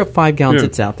if you screw up 5 gallons, Yeah.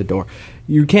 it's out the door.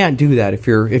 You can't do that if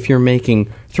you're making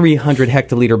 300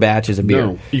 hectoliter batches of beer.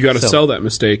 No, you got to So, sell that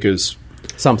mistake as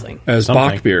something. Something.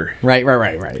 Bach beer. Right.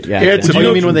 Yeah. It's Do a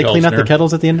you mean when they clean out the Pilsner.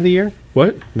 kettles at the end of the year?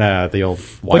 What? Nah, the old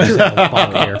water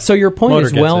bottle beer. So your point Motor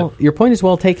is gets well. it. Your point is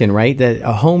well taken, right? That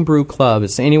a homebrew club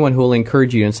is anyone who will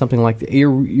encourage you in something like that.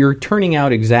 You're turning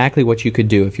out exactly what you could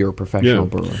do if you're a professional Yeah.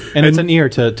 brewer. And it's an ear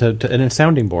to and a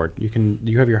sounding board.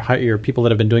 You have your people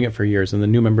that have been doing it for years, and the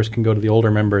new members can go to the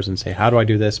older members and say, "How do I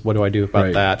do this? What do I do about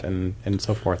Right. that?" and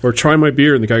so forth. Or try my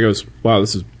beer, and the guy goes, "Wow,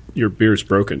 your beer's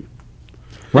broken."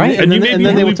 Right. And then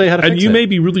they will tell you how to and fix you it. may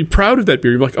be really proud of that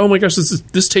beer. You're like, "Oh my gosh,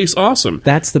 this tastes awesome."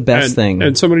 That's the best and, thing.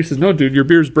 And somebody says, "No, dude, your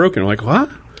beer's broken." I'm like, "What?"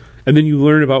 And then you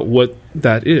learn about what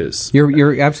that is.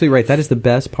 You're absolutely right. That is the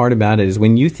best part about it is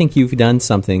when you think you've done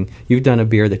something, you've done a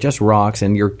beer that just rocks,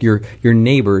 and your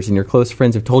neighbors and your close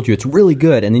friends have told you it's really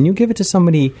good, and then you give it to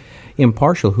somebody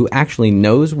impartial who actually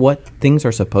knows what things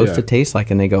are supposed Yeah. to taste like,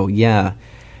 and they go, "Yeah,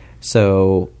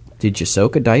 so did you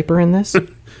soak a diaper in this?"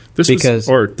 This Because-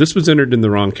 this was entered in the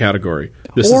wrong category.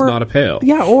 This is not a pale.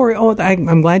 Yeah,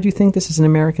 I'm glad you think this is an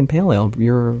American pale ale.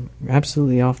 You're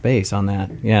absolutely off base on that.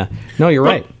 Yeah, no, you're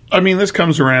right. I mean, this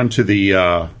comes around to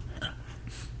the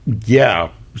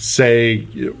say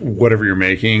whatever you're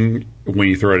making when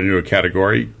you throw it into a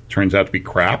category, turns out to be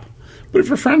crap. But if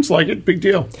your friends like it, big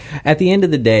deal. At the end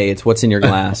of the day, it's what's in your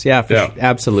glass. Yeah,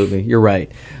 absolutely. You're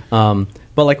right.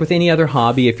 But like with any other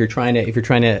hobby, if you're trying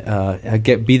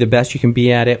to be the best you can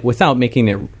be at it without making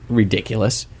it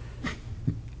ridiculous,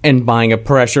 and buying a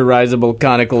pressurizable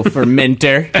conical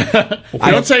fermenter, I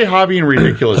don't say hobby and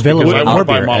ridiculous. Available because at I want to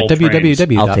buy Morebeer model at trains.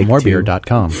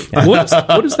 www.morebeer.com.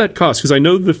 What does that cost? Because I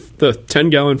know the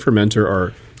 10-gallon fermenter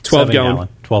are 12-gallon.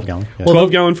 12-gallon. Yeah.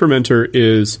 12-gallon fermenter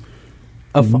is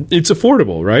it's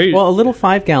affordable, right? well, a little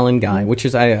 5-gallon guy, which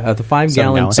is the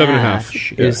 5-gallon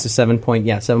 7.5 is the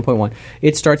 7.1.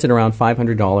 It starts at around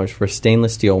 $500 for a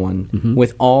stainless steel one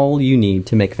with all you need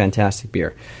to make fantastic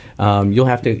beer. You'll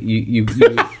have to you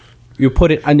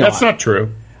put it. No, That's not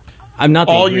true. I'm not.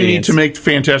 All you need to make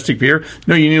fantastic beer.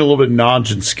 No, you need a little bit of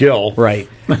knowledge and skill. right,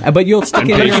 but you'll stick it.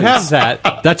 If in you your have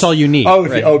that, that's all you need. Oh,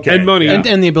 okay. and money, And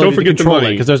the ability Don't forget to control the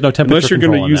money it, 'cause there's no temperature unless you're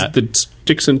control use on that. the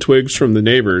sticks and twigs from the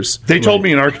neighbors. They told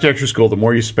me in architecture school, the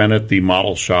more you spend at the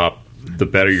model shop, the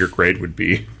better your grade would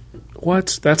be.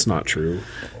 What? That's not true.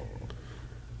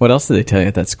 What else did they tell you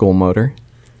at that school, Motor?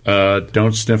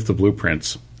 Don't sniff the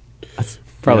blueprints.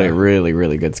 Probably a really,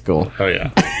 really good school. Oh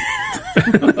yeah.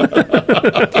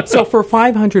 So for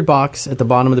 $500 at the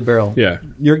bottom of the barrel, Yeah.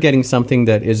 you're getting something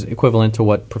that is equivalent to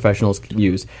what professionals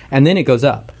use, and then it goes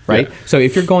up, right? Yeah. So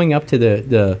if you're going up to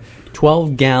the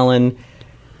 12-gallon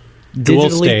Dual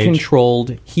digitally stage.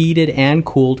 controlled, heated and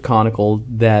cooled conical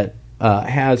that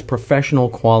has professional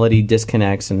quality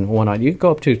disconnects and whatnot, you can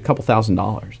go up to a couple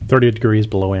 $1,000s. 30 degrees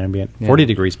below ambient. 40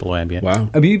 degrees below ambient. Wow.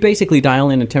 I mean, you basically dial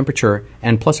in a temperature,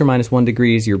 and plus or minus 1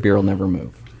 degrees, your beer will never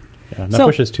move. Yeah, that So-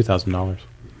 pushes $2,000.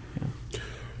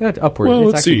 Upward. Well,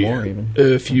 it's let's actually see. more even.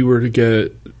 If you were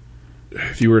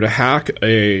to hack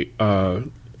a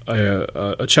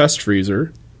chest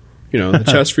freezer, the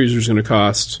chest freezer is going to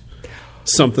cost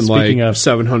something Speaking like of-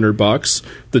 $700.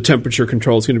 The temperature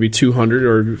control is going to be $200,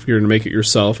 or if you're going to make it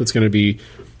yourself, it's going to be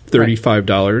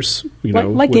 $35.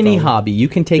 Like with any all- hobby, you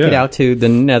can take it Yeah. out to the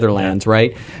Netherlands,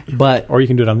 right? But Or you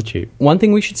can do it on the cheap. one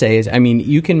thing we should say is,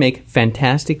 you can make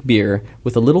fantastic beer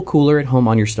with a little cooler at home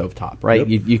on your stovetop, right?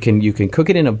 Yep. You can cook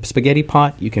it in a spaghetti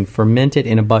pot. You can ferment it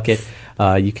in a bucket.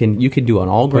 You can do an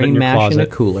all Put it in grain your mash in a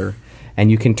closet. cooler, and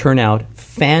you can turn out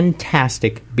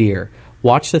fantastic beer.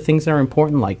 Watch the things that are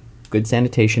important, like good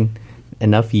sanitation,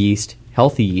 enough yeast,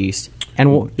 healthy yeast,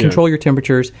 and control your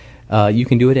temperatures. You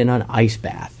can do it in an ice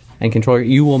bath and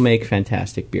you will make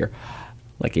fantastic beer.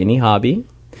 Like any hobby,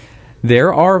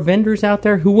 there are vendors out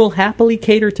there who will happily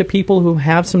cater to people who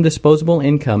have some disposable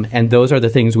income, and those are the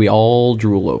things we all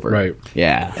drool over. Right.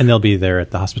 Yeah. And they'll be there at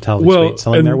the hospitality suite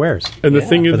selling their wares. And the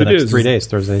thing for of the it next is, 3 days,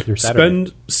 Thursday through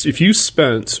Saturday. if you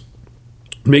spent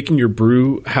making your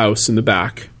brew house in the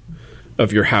back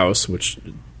of your house, which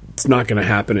it's not going to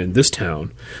happen in this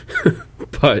town,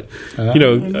 but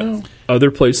other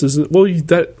places. Well,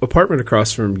 that apartment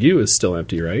across from you is still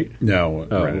empty, right? No.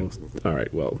 Oh, right. all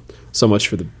right. Well, so much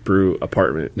for the brew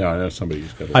apartment. No, I know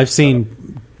somebody's got it. I've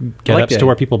seen get-ups to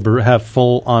where people have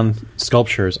full-on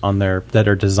sculptures on that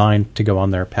are designed to go on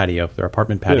their patio, their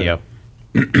apartment patio.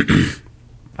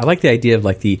 I like the idea of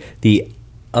like the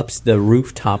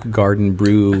rooftop garden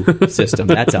brew system.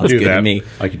 That sounds do good that. to me.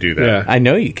 I could do that. Yeah. I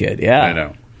know you could. Yeah. I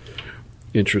know.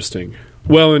 Interesting.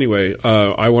 Well, anyway,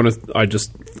 I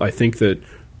think that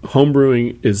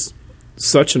homebrewing is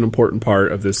such an important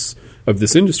part of this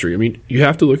industry. I mean, you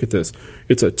have to look at this.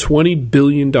 It's a $20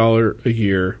 billion a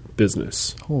year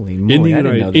business. Holy moly! I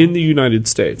didn't know that. in the United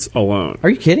States alone. Are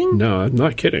you kidding? No, I'm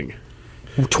not kidding.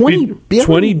 $20 billion.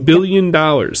 $20 billion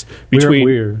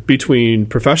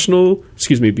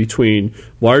between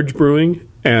large brewing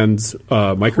and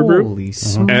microbrew Holy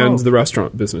smokes. and the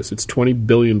restaurant business. It's $20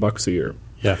 billion a year.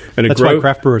 Yeah, And that's why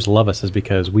craft brewers love us, is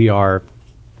because we are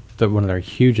one of their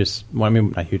hugest. Well, I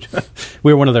mean, not huge.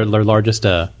 We're one of their largest.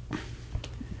 I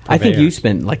think you purveyors.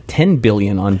 spent like $10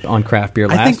 billion on craft beer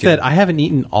last year. I think that I haven't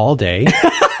eaten all day,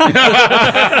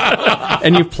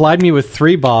 and you've plied me with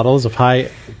 3 bottles of high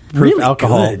proof Really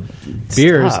alcohol good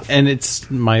beers, stuff. and it's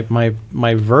my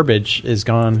verbiage is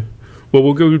gone. Well,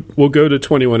 we'll go to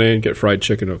 21A and get fried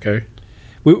chicken, okay?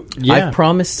 I've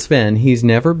promised Sven he's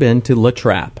never been to La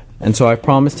Trappe. And so I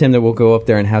promised him that we'll go up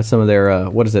there and have some of their,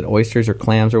 oysters or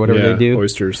clams or whatever Yeah, they do.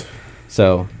 oysters.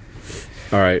 So,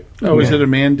 All right. Oh, is it a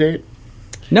mandate?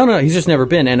 no, he's just never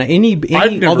been. And I've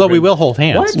never Although we been. will hold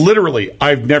hands. Literally,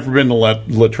 I've never been to La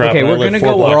Trappe. Okay, I we're live gonna 4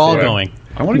 go blocks We're all away. going.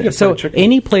 I want to get So fried chicken.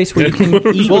 any place where you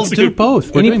can eat, We'll do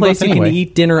both. We're any doing place both you anyway. can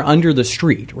eat dinner under the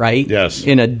street, right? Yes.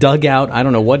 In a dugout. I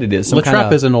don't know what it is. Some La Trappe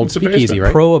kind is an old It's a speakeasy,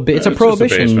 basement. right? it's a just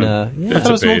prohibition. basement. Yeah. I thought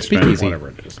it was an old basement, speakeasy. whatever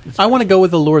it is. I want to go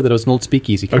with the lure that it was an old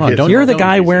speakeasy. Come Okay, on, don't You're the Don't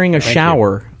guy use it. wearing a Thank you.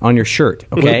 shower on your shirt.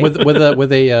 Okay. with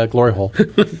a glory hole.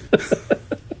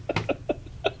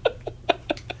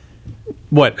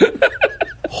 What?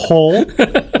 Whole?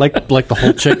 Like the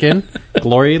whole chicken?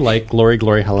 Glory, like glory,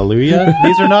 glory, hallelujah?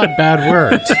 These are not bad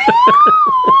words.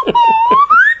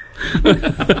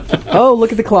 Oh,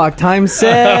 look at the clock. Time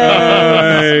set.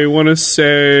 I want to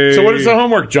say. So what is the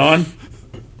homework, John?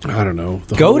 I don't know.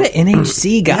 The Go whole- to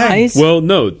NHC, guys. Well,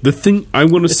 no. The thing I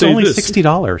want to It's say only this.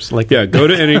 $60. Like, Yeah, go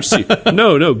to NHC.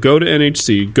 No, go to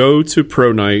NHC. Go to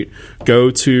Pro Night. Go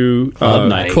to Club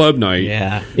Night. Club Night.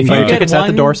 Yeah. If you get tickets at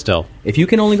the door still. If you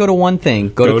can only go to one thing,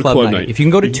 go to Club Night. If you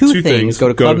can go to two things, go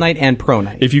to Club Night and Pro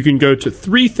Night. If you can go to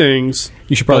 3 things,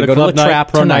 You should probably Go go to to La Club Night,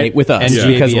 Trappe Pro tonight Night, with us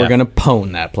and because we're GABF. going to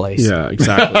pwn that place. yeah,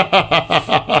 exactly.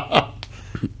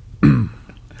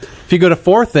 If you go to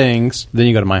 4 things, then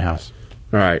you go to my house.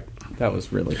 All right. That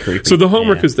was really creepy. So the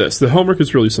homework Yeah. is this. The homework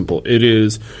is really simple. It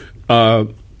is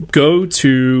go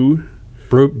to.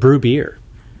 Brew beer.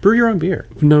 Brew your own beer.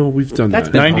 No, we've done That's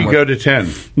that. been 90 homework. go to 10.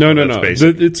 No. That's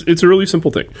basic. It's a really simple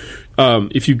thing.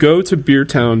 If you go to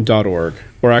beertown.org,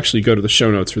 or actually go to the show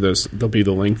notes for this, there'll be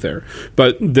the link there.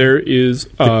 But there is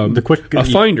the quick- a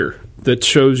finder that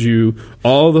shows you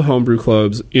all the homebrew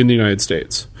clubs in the United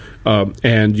States.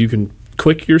 And you can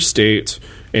click your state,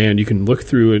 and you can look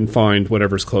through and find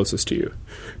whatever's closest to you.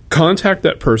 Contact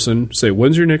that person, say,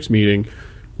 when's your next meeting?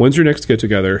 When's your next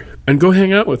get-together? And go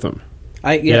hang out with them.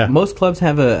 Yeah. Most clubs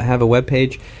have a web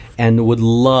page and would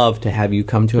love to have you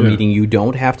come to a Yeah. meeting. You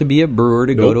don't have to be a brewer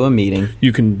to go Nope. to a meeting.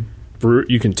 You can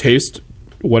taste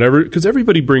whatever, because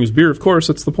everybody brings beer. Of course,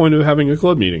 that's the point of having a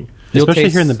club meeting. You'll Especially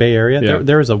taste- here in the Bay Area, Yeah.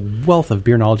 there is a wealth of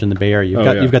beer knowledge in the Bay Area.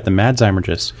 You've got the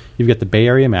Madzheimergists, you've got the Bay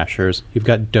Area Mashers, you've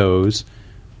got Doe's.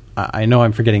 I know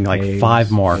I'm forgetting like Hayes, 5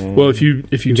 more. yeah. Well, if you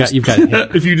You've just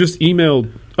got if you just email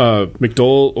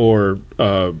McDole or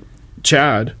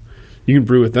Chad, you can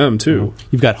brew with them too.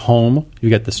 You've got Home.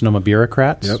 You've got the Sonoma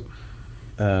Bureaucrats. Yep.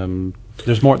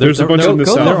 There's more. There's a bunch in the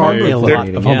go to South the There are Bay. homebrew a club lot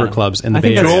meeting, of homebrew yeah. clubs in the I Bay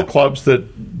think Area. Joel clubs that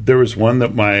there was one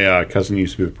that my cousin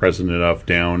used to be the president of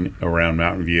down around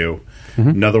Mountain View.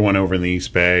 Another one over in the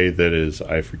East Bay that is,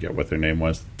 I forget what their name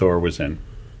was. Thor was in.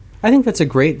 I think that's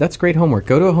great homework.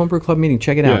 Go to a homebrew club meeting.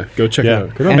 Check it Yeah, out. go check Yeah, it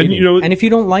out. go to a And, meeting. you know, and if you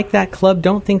don't like that club,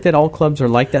 don't think that all clubs are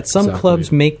like that. Some Exactly.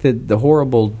 clubs make the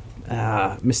horrible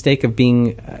mistake of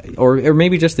being, or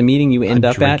maybe just the meeting you end a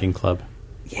up drinking at. club.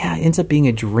 Yeah, it ends up being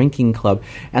a drinking club.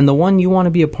 And the one you want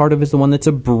to be a part of is the one that's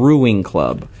a brewing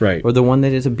club. Right. Or the one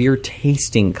that is a beer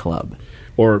tasting club.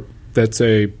 or that's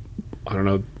I don't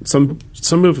know.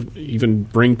 Some of even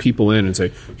bring people in and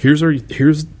say, here's a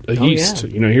yeast. yeah.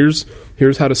 You know,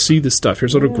 here's how to see this stuff.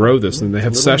 Here's how to grow this. And they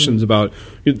have sessions about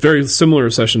very similar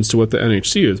sessions to what the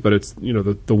NHC is, but it's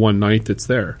the one night that's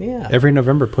there. Yeah. Every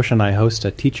November, Push and I host a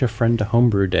Teach a Friend to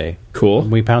Homebrew Day. Cool.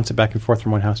 And we bounce it back and forth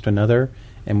from one house to another,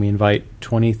 and we invite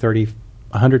 20, 30,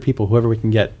 100 people, whoever we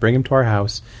can get, bring them to our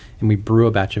house, and we brew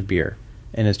a batch of beer.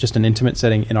 And it's just an intimate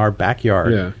setting in our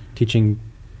backyard, Yeah. teaching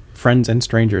friends and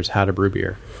strangers how to brew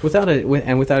beer. Without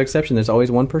exception, there's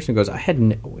always one person who goes, I had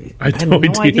no had no no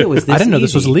idea idea. it was this I didn't know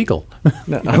this was easy." legal.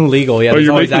 No, illegal, yeah. There's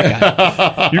you're always making- that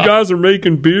guy. You guys are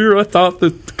making beer? I thought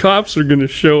the cops are going to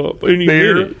show up any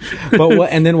minute.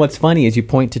 And then what's funny is you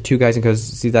point to 2 guys and goes,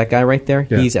 see that guy right there?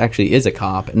 Yeah. He's actually is a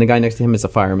cop, and the guy next to him is a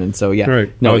fireman. So yeah,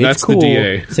 Right. no, Oh, it's that's the cool.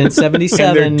 DA. Since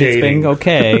 '77, And it's they're been dating.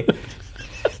 okay.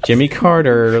 Jimmy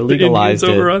Carter The legalized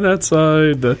Indians over it. on that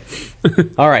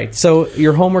side. All right, so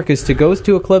your homework is to go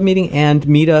to a club meeting and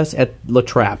meet us at La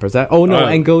Trappe. Is that? Oh no,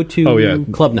 and go to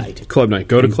Club Night. Club night.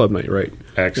 Go to club night, right.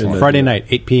 Excellent. Friday night,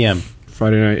 8 p.m.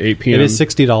 Friday night, 8 p.m. It is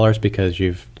 $60 because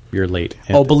you're late.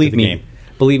 Oh, believe to the me. game.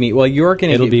 Believe me. Well, you're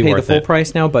going It'll to be pay the worth full it.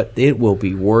 price now, but it will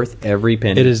be worth every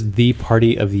penny. It is the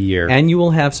party of the year. and you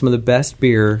will have some of the best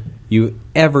beer you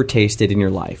ever tasted in your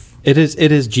life. It is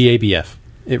GABF.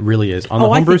 It really is. On the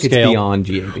I homebrew think scale, it's beyond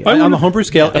GABF. on the homebrew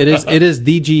scale, it is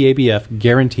the GABF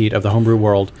guaranteed of the homebrew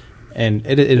world, and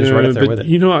it is right up there but, with it.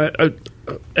 You know, I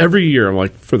every year, I'm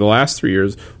like, for the last 3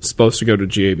 years, supposed to go to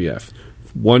GABF.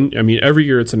 Every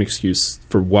year it's an excuse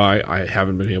for why I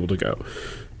haven't been able to go.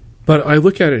 But I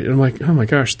look at it and I'm like, oh my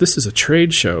gosh, this is a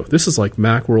trade show. This is like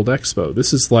Macworld Expo.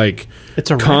 This is like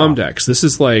It's a Comdex. This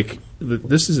is like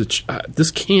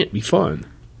this can't be fun.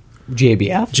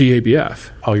 GABF? GABF.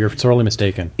 Oh, you're sorely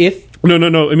mistaken. If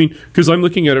No. I mean, because I'm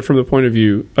looking at it from the point of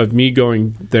view of me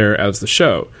going there as the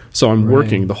show, so I'm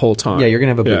working the whole time. yeah, you're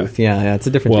gonna have a booth. Yeah, it's a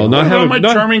different. Well, deal. not What about having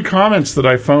my charming comments that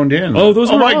I phoned in? Oh, those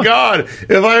Oh were my awesome. God!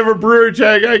 If I have a brewer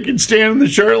tag, I can stand in the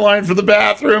shirt line for the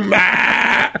bathroom.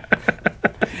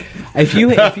 If you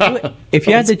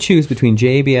had to choose between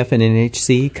JABF and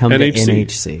NHC, come NHC. to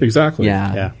NHC. Exactly.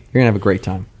 Yeah, Yeah. you're gonna have a great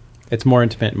time. It's more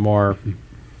intimate, more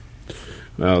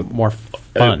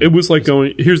fun. It was like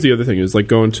going. Here's the other thing: is like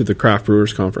going to the craft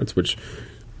brewers conference, which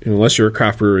unless you're a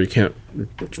craft brewer, you can't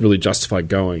really justify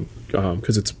going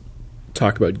because it's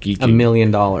talk about geeking. $1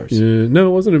 million. No,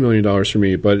 it wasn't $1 million for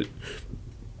me, but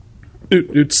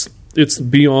it's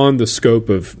beyond the scope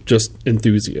of just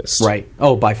enthusiasts. Right.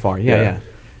 Oh, by far. Yeah.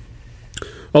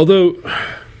 Although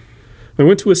I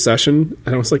went to a session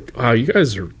and I was like, wow, you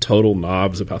guys are total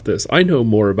knobs about this. I know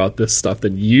more about this stuff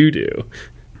than you do.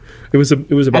 It was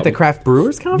about At the craft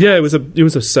brewers conference. Yeah, it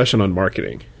was a session on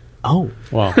marketing. Oh,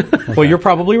 well, well, you're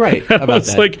probably right about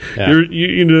It's that. like Yeah.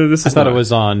 you know this. I Is thought not- it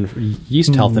was on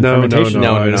yeast health and No, fermentation.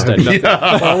 no, instead.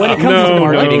 well, when it comes No, to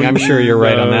marketing, no, I'm sure you're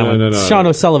right on that no, one. no, no. Sean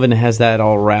O'Sullivan has that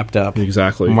all wrapped up.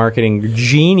 Exactly. Marketing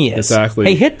genius. Exactly.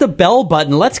 Hey, hit the bell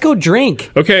button. Let's go drink.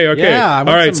 Okay. Yeah, I All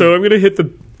want right. some- So I'm going to hit the.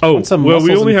 Oh, want some well, we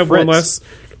mussels only and have one Fritz. last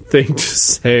thing to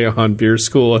say on Beer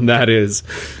School, and that is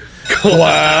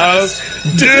class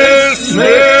dismissed.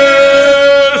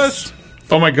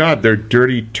 Oh my God! They're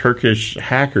dirty Turkish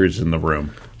hackers in the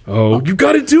room. Oh, you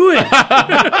got to do it.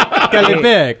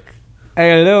 Galibek.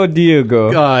 Hello,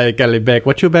 Diego. Galibek,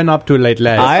 what you been up to lately?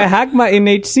 I hacked my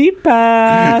NHC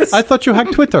pass. I thought you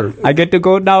hacked Twitter. I get to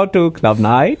go now to club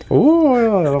night.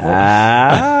 Oh,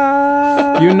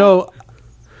 Ah, you know,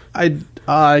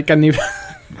 I can even.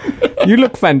 you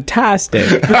look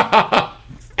fantastic.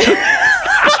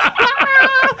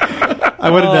 I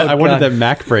wanted that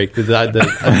Mac break. The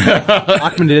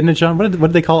Ahmadinejad. What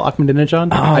did they call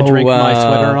Ahmadinejad? I drank my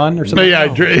sweater on or But something.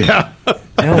 yeah,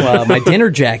 My dinner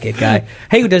jacket guy.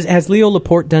 Hey, has Leo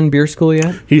Laporte done beer school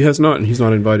yet? He has not, and he's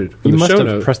not invited. You The must show have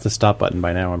note- pressed the stop button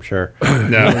by now. I'm sure.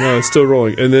 No, it's still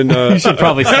rolling. And then you should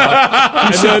Probably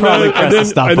stop. You should probably press the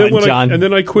stop button, John. And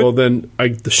then I quit. Well, then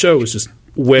the show was just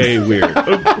way weird.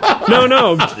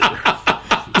 No.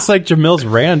 It's like Jamil's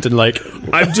rant and like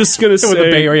I'm just gonna say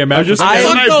the Bay Area I'm just Magic.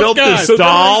 and then I built this So then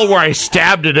doll where I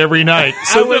stabbed it every night.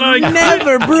 So then I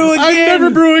never brew again. I never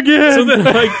brew again. So then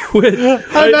I quit.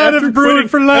 I'm out after of brewing quitting,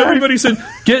 for life. Everybody said,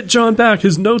 "Get John back.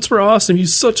 His notes were awesome.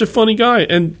 He's such a funny guy."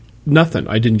 And nothing.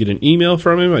 I didn't get an email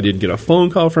from him. I didn't get a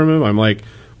phone call from him. I'm like,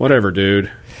 whatever,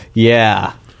 dude.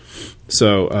 Yeah.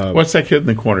 So What's that kid in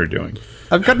the corner doing?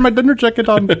 I've got my dinner jacket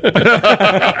on.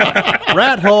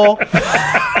 Rat hole.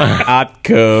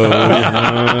 Atco.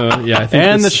 yeah, I think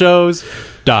And the this- show's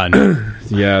done.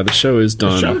 yeah, the show is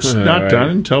done. Show's All not right. done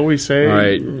until we say. All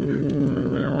right.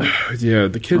 Yeah,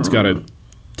 the kid's got to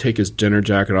take his dinner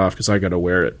jacket off because I got to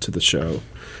wear it to the show.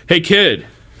 Hey, kid,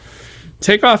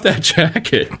 take off that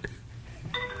jacket.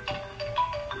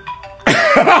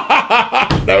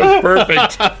 That was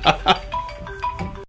perfect.